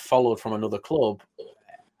who you've followed from another club,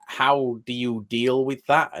 how do you deal with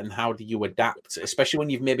that and how do you adapt, especially when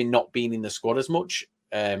you've maybe not been in the squad as much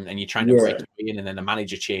and you're trying to break in and then the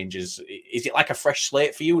manager changes? Is it like a fresh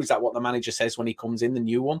slate for you? Is that what the manager says when he comes in, the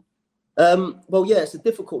new one? Well, yeah, it's a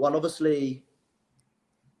difficult one. Obviously,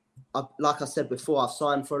 like I said before, I've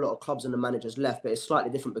signed for a lot of clubs and the manager's left, but it's slightly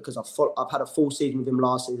different because I've had a full season with him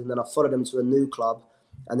last season, then I followed him to a new club,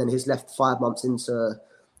 and then he's left 5 months into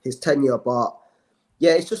his tenure. But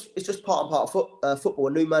yeah, it's just part and part of football.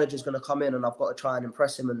 A new manager's going to come in, and I've got to try and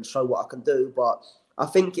impress him and show what I can do. But I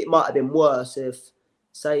think it might have been worse if,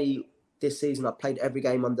 say, this season I played every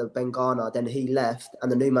game under Bengana, then he left,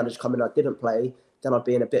 and the new manager come in, I didn't play. Then I'd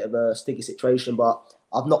be in a bit of a sticky situation. But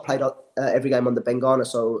I've not played every game under Bengana,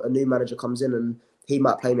 so a new manager comes in and he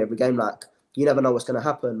might play me every game. Like, you never know what's going to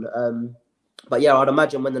happen. But yeah, I'd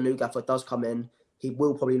imagine when the new gaffer does come in, he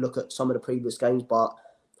will probably look at some of the previous games, but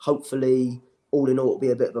hopefully, all in all, it'll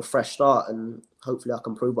be a bit of a fresh start and hopefully I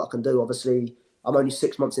can prove what I can do. Obviously, I'm only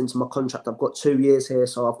 6 months into my contract. I've got 2 years here,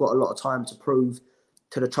 so I've got a lot of time to prove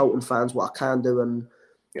to the Charlton fans what I can do and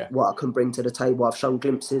what I can bring to the table. I've shown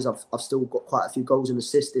glimpses. I've still got quite a few goals and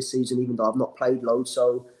assists this season, even though I've not played loads.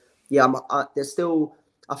 So, yeah, there's still.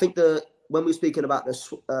 I think when we were speaking about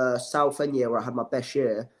the Southend year where I had my best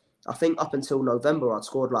year, I think up until November I'd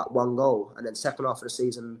scored like 1 goal, and then second half of the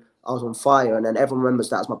season I was on fire, and then everyone remembers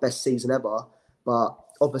that as my best season ever. But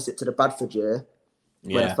opposite to the Bradford year,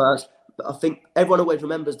 but I think everyone always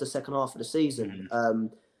remembers the second half of the season.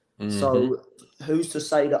 So who's to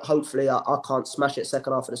say that hopefully I can't smash it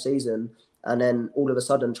second half of the season, and then all of a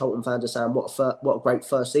sudden Charlton fans are saying what a great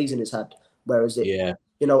first season he's had. Whereas it, do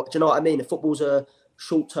you know what I mean? The football's a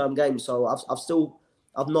short-term game, so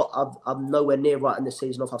I'm nowhere near writing this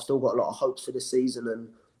season off. I've still got a lot of hopes for this season, and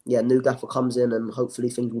yeah, new gaffer comes in, and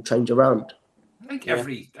hopefully things will change around. I think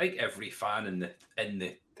every fan in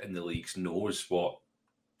the leagues knows what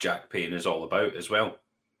Jack Payne is all about as well.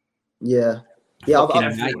 Yeah,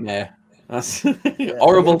 nightmare. That's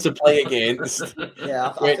horrible to play against.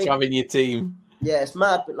 Great to have in your team. Yeah, it's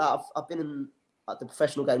mad, but like I've been in the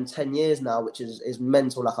professional game 10 years now, which is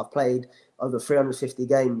mental. Like I've played over 350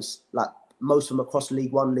 games, like most of them across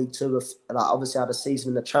League One, League Two. Like obviously I had a season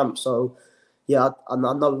in the Champ, so yeah, I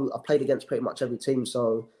know I played against pretty much every team.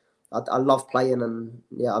 So I love playing, and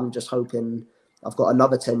yeah, I'm just hoping I've got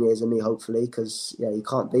another 10 years in me, hopefully, because yeah, you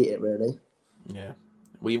can't beat it really. Yeah.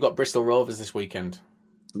 Well, you've got Bristol Rovers this weekend.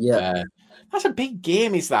 Yeah. That's a big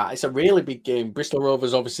game, is that? It's a really big game. Bristol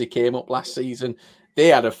Rovers obviously came up last season. They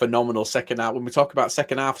had a phenomenal second half. When we talk about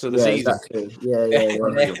second halves of the season, exactly. They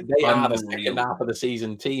are the second half of the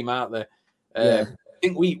season team, aren't they? I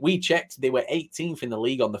think we checked, they were 18th in the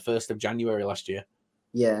league on the 1st of January last year.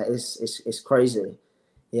 Yeah, it's crazy.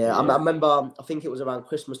 Yeah, I remember, I think it was around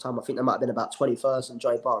Christmas time. I think there might have been about 21st, and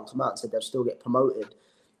Joey Barnes come out and said they'll still get promoted.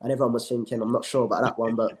 And everyone was thinking, I'm not sure about that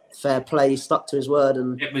one, but fair play, stuck to his word.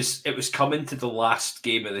 And it was coming to the last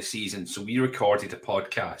game of the season, so we recorded a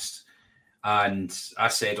podcast, and I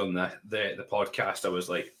said on the podcast, I was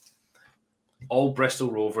like, all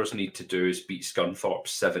Bristol Rovers need to do is beat Scunthorpe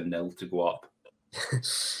 7-0 to go up.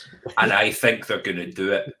 And I think they're going to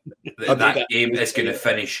do it. That game is going to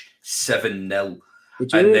finish 7-0.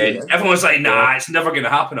 And then everyone was like, nah, it's never going to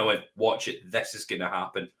happen. I went, watch it. This is going to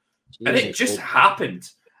happen. And it just happened.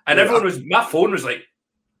 And my phone was like,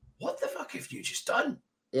 what the fuck have you just done?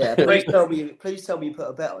 Yeah, please tell me you put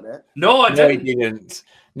a bet on it. No, I didn't. No, he didn't.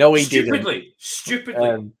 No, he didn't.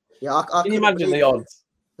 Stupidly. I can you imagine the odds?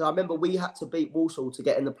 I remember we had to beat Walsall to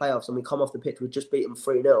get in the playoffs, and we come off the pitch, we just beat them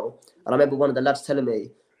 3-0. And I remember one of the lads telling me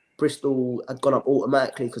Bristol had gone up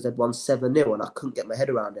automatically because they'd won 7-0, and I couldn't get my head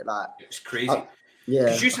around it. Like, it was crazy.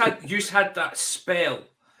 Because you had that spell.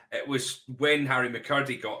 It was when Harry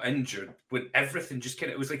McCurdy got injured, when everything just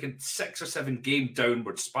it was like a 6 or 7 game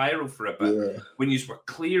downward spiral for a bit. Yeah. When you were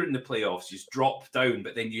clear in the playoffs, you dropped down,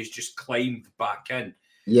 but then you just climbed back in.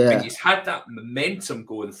 Yeah. And you had that momentum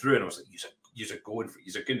going through, and I was like, you're going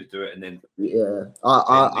to do it, and then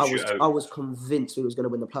I was convinced we was going to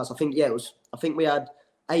win the playoffs. I think we had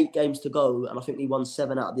 8 games to go, and I think we won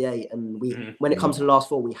 7 out of the 8. And when it comes to the last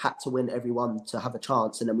 4, we had to win every one to have a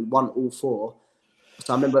chance, and then we won all 4.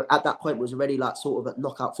 So I remember at that point it was already like sort of at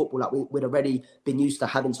knockout football. Like we'd already been used to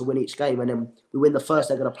having to win each game, and then we win the first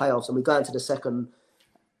leg of the playoffs, and we go into the second.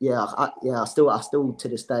 I still to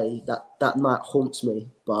this day that night haunts me.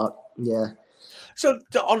 But yeah. So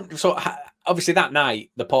obviously that night,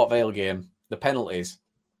 the Port Vale game, the penalties.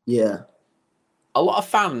 Yeah. A lot of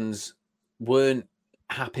fans weren't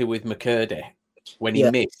happy with McCurdy when he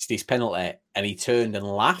missed his penalty, and he turned and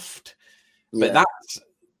laughed. But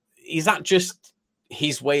is that just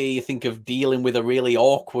his way, you think, of dealing with a really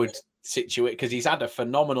awkward situation? Because he's had a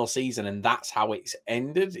phenomenal season and that's how it's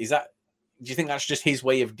ended. Do you think that's just his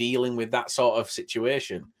way of dealing with that sort of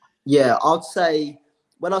situation? Yeah, I'd say,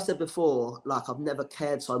 when I said before, like, I've never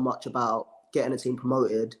cared so much about getting a team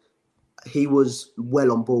promoted, he was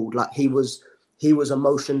well on board. Like, he was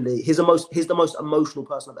emotionally, he's the most emotional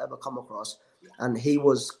person I've ever come across. And he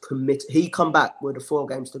was committed. He come back with the 4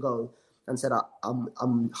 games to go and said, I'm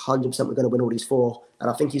 100% we're going to win all these 4. And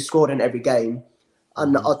I think he scored in every game.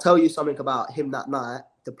 And I'll tell you something about him that night,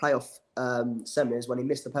 the playoff semis, when he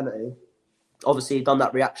missed the penalty. Obviously, he done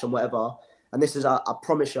that reaction, whatever. And this is, I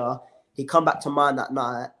promise you, he come back to mine that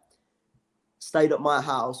night, stayed at my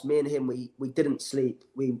house. Me and him, we didn't sleep.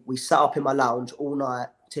 We sat up in my lounge all night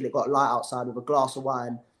till it got light outside with a glass of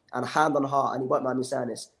wine and a hand on heart. And he won't mind me saying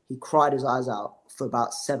this. He cried his eyes out for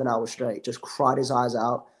about 7 hours straight, just cried his eyes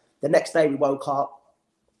out. The next day we woke up,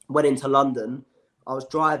 went into London. I was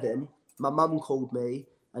driving. My mum called me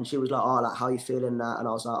and she was like, "Oh, like, how you feeling?" And I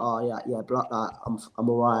was like, "Oh, yeah, but like, I'm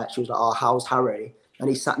all right." She was like, "Oh, how's Harry?" And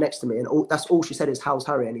he sat next to me, and that's all she said is, "How's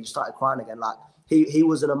Harry?" And he just started crying again. Like, he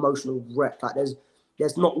was an emotional wreck. Like,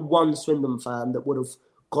 there's not one Swindon fan that would have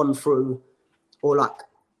gone through or like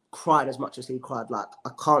cried as much as he cried. Like,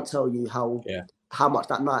 I can't tell you how much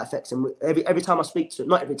that night affects him. Every time I speak to him,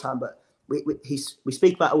 not every time, but we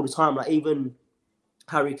speak about it all the time. Like, even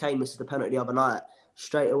Harry Kane misses the penalty the other night.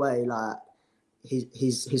 Straight away, like,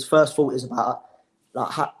 his first thought is about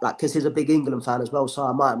like because he's a big England fan as well, so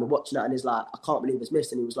am I. And we're watching that and he's like, "I can't believe it's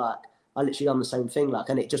missed." And he was like, "I literally done the same thing." Like,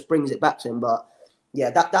 and it just brings it back to him. But yeah,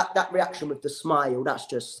 that reaction with the smile, that's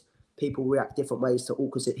just, people react different ways to all,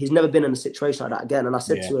 because he's never been in a situation like that again. And I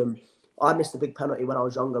said to him, I missed a big penalty when I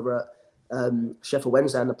was younger at Sheffield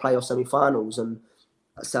Wednesday in the playoff semi-finals, and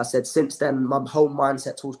so I said, since then my whole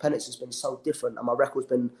mindset towards penalties has been so different and my record's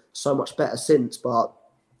been so much better since. But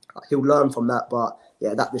he'll learn from that. But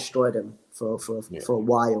yeah, that destroyed him for a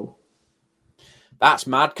while. That's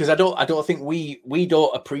mad, because I don't think we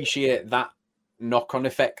don't appreciate that knock-on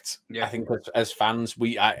effect. I think as fans,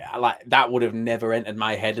 I like that would have never entered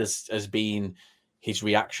my head as being his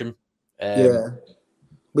reaction.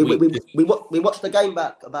 We watched the game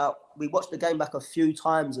back a few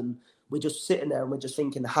times, and we're just sitting there and we're just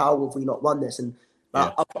thinking, how have we not won this? And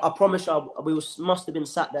I promise you, must have been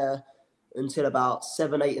sat there until about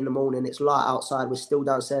 7, 8 in the morning. It's light outside. We're still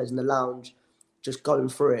downstairs in the lounge, just going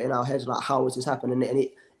through it in our heads, like, how is this happening? And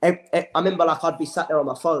I remember, like, I'd be sat there on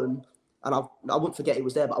my phone, and I wouldn't forget he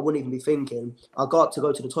was there, but I wouldn't even be thinking. I go up to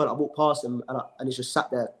go to the toilet, I walk past him, and he's just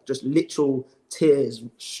sat there, just literal tears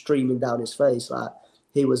streaming down his face. Like,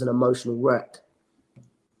 he was an emotional wreck.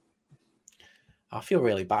 I feel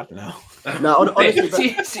really bad now. No, honestly,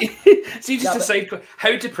 just aside,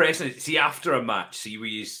 how depressing is it? See, after a match, where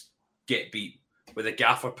you get beat, where the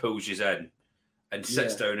gaffer pulls you in and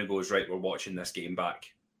sits down and goes, "Right, we're watching this game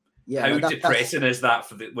back." Yeah, how depressing is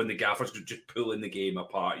that when the gaffer's just pulling the game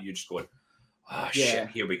apart? You're just going, "Oh shit,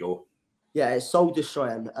 here we go." Yeah, it's soul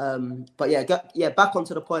destroying. But back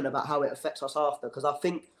onto the point about how it affects us after, because I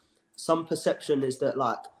think some perception is that,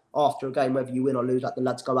 like, after a game, whether you win or lose, like, the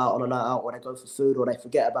lads go out on a night out, or they go for food, or they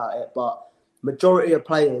forget about it. But majority of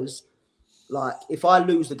players, like, if I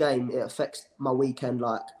lose the game, it affects my weekend.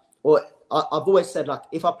 Like, or I've always said, like,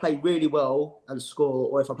 if I play really well and score,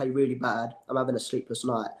 or if I play really bad, I'm having a sleepless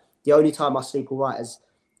night. The only time I sleep all right is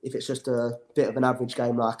if it's just a bit of an average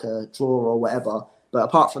game, like a draw or whatever. But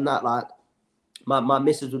apart from that, like, my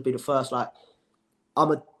missus would be the first. Like,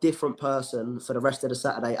 I'm a different person for the rest of the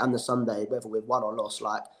Saturday and the Sunday, whether we've won or lost.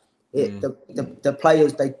 Like, the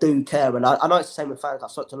players, they do care. And I know it's the same with fans.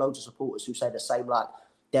 I've spoken to loads of supporters who say the same, like,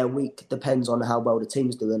 their week depends on how well the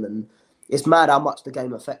team's doing. And it's mad how much the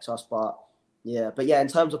game affects us. But in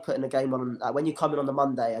terms of putting the game on, like, when you come in on the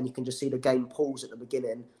Monday and you can just see the game pause at the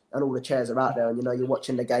beginning and all the chairs are out there, and you're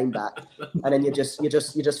watching the game back, and then you're just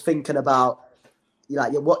thinking about,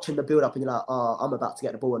 you're watching the build up, and you're like, "Oh, I'm about to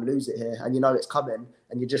get the ball and lose it here," and you know it's coming,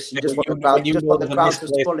 and you just want the ground to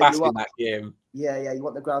swallow you up. Yeah, you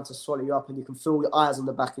want the ground to swallow you up, and you can feel your eyes on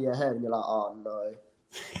the back of your head, and you're like, "Oh no."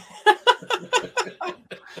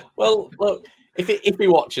 Well, look, if he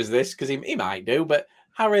watches this, because he might do, but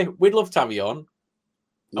Harry, we'd love to have you on,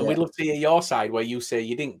 and we'd love to hear your side, where you say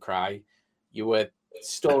you didn't cry, you were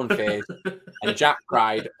stone-faced, and Jack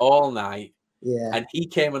cried all night. Yeah, and he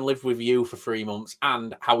came and lived with you for 3 months,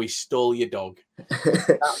 and how he stole your dog.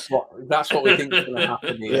 That's what we think is going to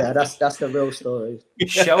happen here. Yeah, that's the real story.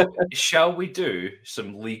 Shall we do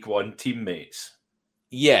some League One teammates?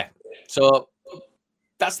 Yeah. So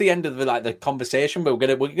that's the end of the conversation. But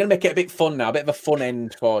we're gonna make it a bit fun now, a bit of a fun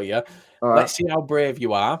end for you. All Let's right. see how brave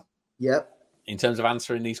you are. Yep. In terms of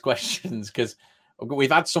answering these questions, because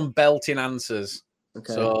we've had some belting answers.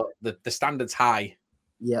 Okay. So the standard's high.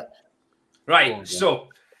 Yep. Right. So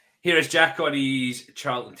here is Jack on his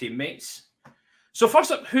Charlton teammates. So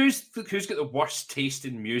first up, who's got the worst taste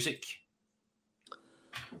in music?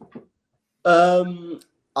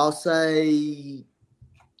 I'll say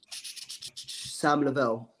Sam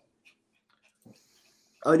Lavelle.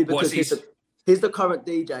 Only because he's the current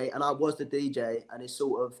DJ and I was the DJ, and it's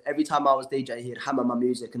sort of every time I was DJ, he'd hammer my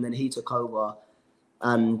music, and then he took over.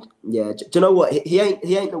 And yeah, do you know what? He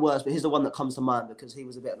ain't the worst, but he's the one that comes to mind because he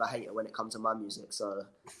was a bit of a hater when it comes to my music. So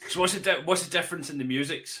what's the difference in the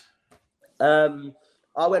musics?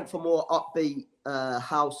 I went for more upbeat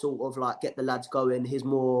house, sort of like get the lads going. He's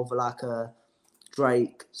more of like a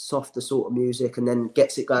Drake, softer sort of music, and then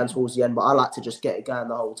gets it going towards the end. But I like to just get it going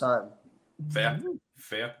the whole time. Fair.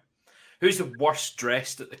 Who's the worst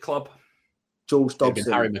dressed at the club? George Dobson. It'd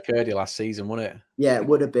been Harry McCurdy last season, wouldn't it? Yeah, it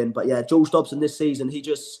would have been. But yeah, George Dobson this season, he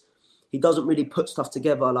doesn't really put stuff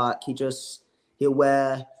together. Like he'll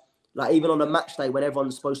wear, like even on a match day when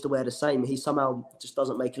everyone's supposed to wear the same, he somehow just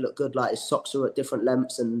doesn't make it look good. Like his socks are at different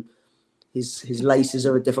lengths and his laces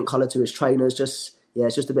are a different colour to his trainers.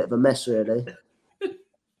 It's just a bit of a mess, really.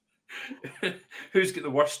 Who's got the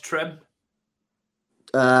worst trim?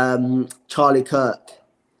 Charlie Kirk,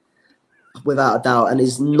 without a doubt, and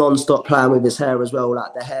he's non-stop playing with his hair as well,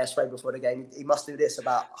 like the hairspray before the game. He must do this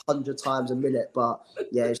about 100 times a minute, but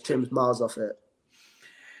yeah, his trim's miles off it.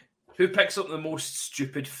 Who picks up the most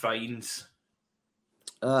stupid fines?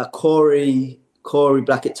 Corey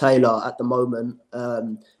Blackett-Taylor at the moment. I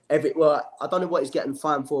don't know what he's getting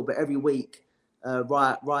fined for, but every week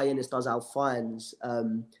Ryan Innes does our fines,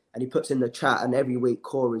 and he puts in the chat, and every week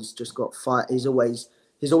Corey's just got fine. He's always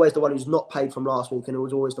the one who's not paid from last week, and it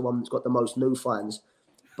was always the one that's got the most new fines.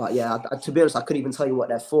 But yeah, to be honest, I couldn't even tell you what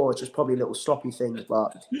they're for. It's just probably little sloppy things,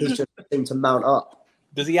 but he's just seemed to mount up.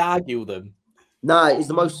 Does he argue them? No, he's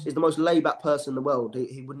the most laid back person in the world.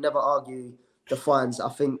 He would never argue the fines. I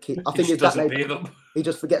think he's that laid back. He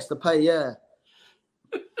just forgets to pay. Yeah.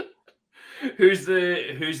 Who's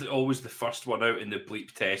always the first one out in the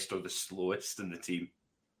bleep test or the slowest in the team?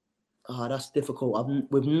 Oh, that's difficult.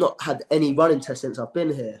 We've not had any running tests since I've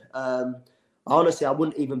been here. Honestly, I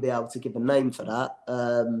wouldn't even be able to give a name for that.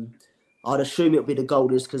 I'd assume it would be the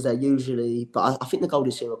Goldies because they're usually... But I think the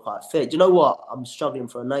Goldies here are quite fit. Do you know what? I'm struggling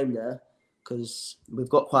for a name there because we've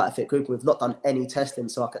got quite a fit group. We've not done any testing,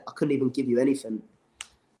 so I couldn't even give you anything.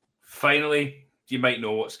 Finally, you might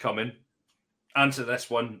know what's coming. Answer this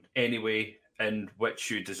one anyway, and which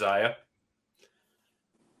you desire.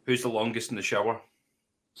 Who's the longest in the shower?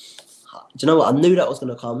 Do you know what? I knew that was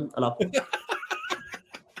going to come, and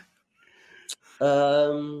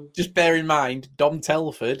just bear in mind, Dom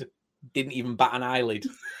Telford didn't even bat an eyelid.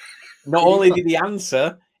 Not only did he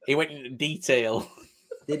answer, he went into detail.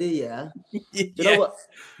 Did he? Yeah. Do you know what?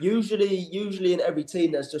 Usually in every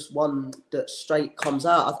team, there's just one that straight comes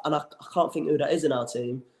out, and I can't think who that is in our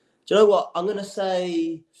team. Do you know what? I'm gonna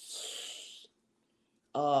say.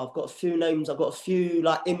 I've got a few names. I've got a few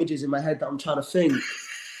like images in my head that I'm trying to think.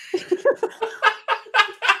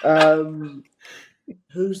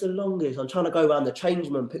 Who's the longest? I'm trying to go around the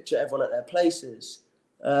changeman, picture everyone at their places.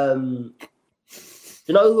 Do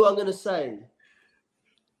you know who I'm going to say?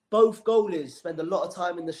 Both goalies spend a lot of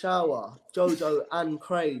time in the shower, Jojo and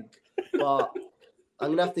Craig. But I'm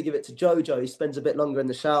going to have to give it to Jojo. He spends a bit longer in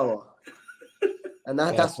the shower. And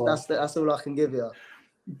that's all I can give you.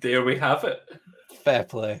 There we have it. Fair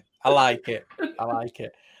play. I like it. I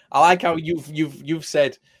like how you've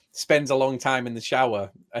said spends a long time in the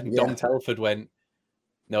shower, and Dom Telford went,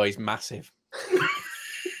 no, he's massive.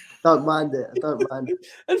 Don't mind it.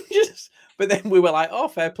 But then we were like, oh,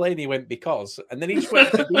 fair play, and he went because, and then he just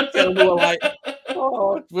went into detail, and we were like,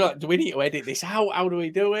 oh, do we need to edit this? How do we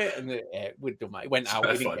do it? And it went out.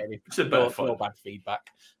 We didn't get any, no bad feedback.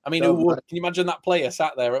 I mean, can you imagine that player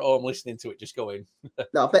sat there at home listening to it, just going?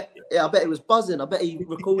 No, I bet he was buzzing. I bet he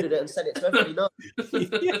recorded it and sent it to everybody.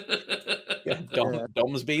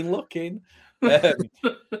 Dom's been looking. Well,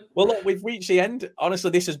 look, we've reached the end. Honestly,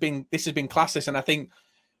 this has been classless, and I think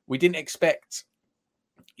we didn't expect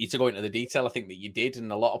you to go into the detail. I think that you did,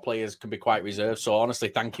 and a lot of players can be quite reserved. So honestly,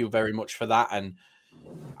 thank you very much for that. And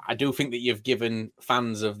I do think that you've given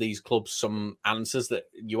fans of these clubs some answers that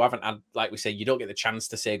you haven't had. Like we say, you don't get the chance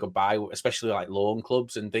to say goodbye, especially like loan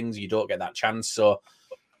clubs and things. You don't get that chance. So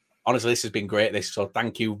honestly, this has been great. So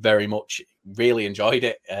thank you very much. Really enjoyed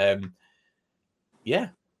it.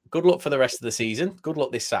 good luck for the rest of the season. Good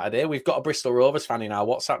luck this Saturday. We've got a Bristol Rovers fan in our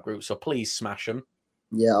WhatsApp group, so please smash them.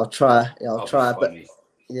 Yeah, I'll try. Yeah, I'll try. But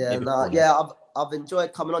I've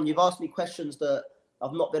enjoyed coming on. You've asked me questions that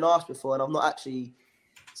I've not been asked before, and I've not actually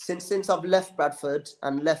since I've left Bradford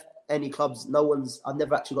and left any clubs. I've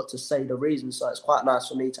never actually got to say the reason. So it's quite nice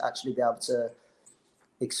for me to actually be able to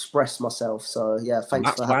express myself. So yeah, thanks.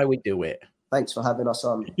 That's why we do it. Thanks for having us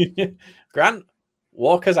on. Grant,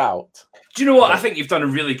 walk us out. Do you know what? I think you've done a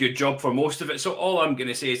really good job for most of it. So all I'm going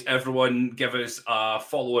to say is everyone give us a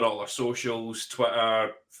follow on all our socials,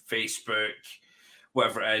 Twitter, Facebook,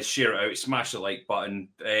 whatever it is, share it out, smash the like button,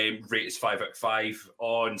 rate us 5 out of 5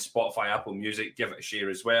 on Spotify, Apple Music, give it a share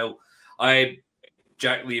as well.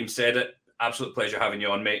 Jack, Liam said it. Absolute pleasure having you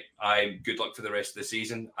on, mate. Good luck for the rest of the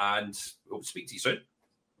season and hope to speak to you soon.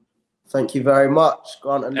 Thank you very much,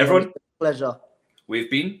 Grant. And everyone, it's a pleasure. We've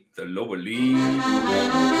been the Lower League.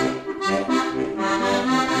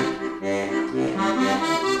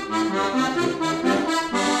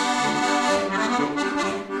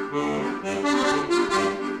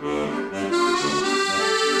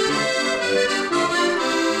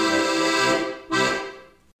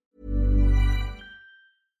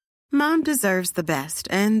 Mom deserves the best,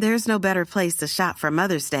 and there's no better place to shop for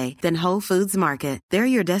Mother's Day than Whole Foods Market. They're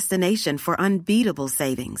your destination for unbeatable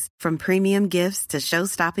savings, from premium gifts to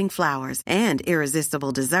show-stopping flowers and irresistible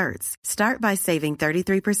desserts. Start by saving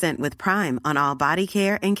 33% with Prime on all body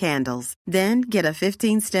care and candles. Then get a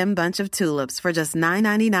 15-stem bunch of tulips for just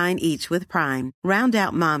 $9.99 each with Prime. Round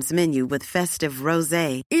out Mom's menu with festive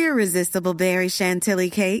rosé, irresistible berry chantilly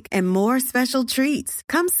cake, and more special treats.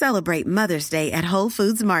 Come celebrate Mother's Day at Whole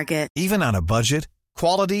Foods Market. Even on a budget,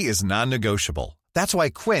 quality is non-negotiable. That's why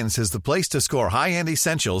Quince is the place to score high-end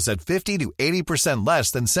essentials at 50 to 80% less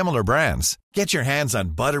than similar brands. Get your hands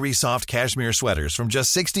on buttery soft cashmere sweaters from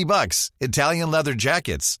just $60, Italian leather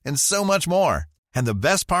jackets, and so much more. And the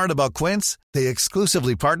best part about Quince, they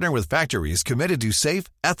exclusively partner with factories committed to safe,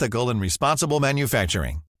 ethical, and responsible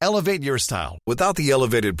manufacturing. Elevate your style without the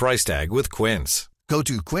elevated price tag with Quince. Go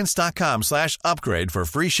to quince.com/upgrade for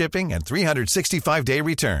free shipping and 365-day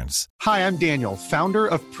returns. Hi, I'm Daniel, founder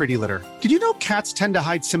of Pretty Litter. Did you know cats tend to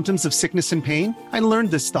hide symptoms of sickness and pain? I learned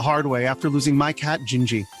this the hard way after losing my cat,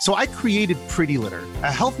 Gingy. So I created Pretty Litter,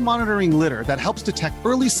 a health monitoring litter that helps detect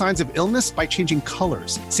early signs of illness by changing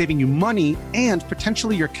colors, saving you money and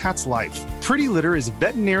potentially your cat's life. Pretty Litter is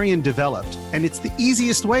veterinarian developed, and it's the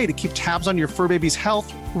easiest way to keep tabs on your fur baby's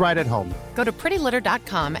health right at home. Go to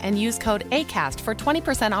prettylitter.com and use code ACAST for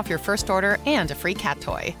 20% off your first order and a free cat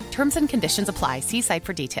toy. Terms and conditions apply. See site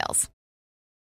for details.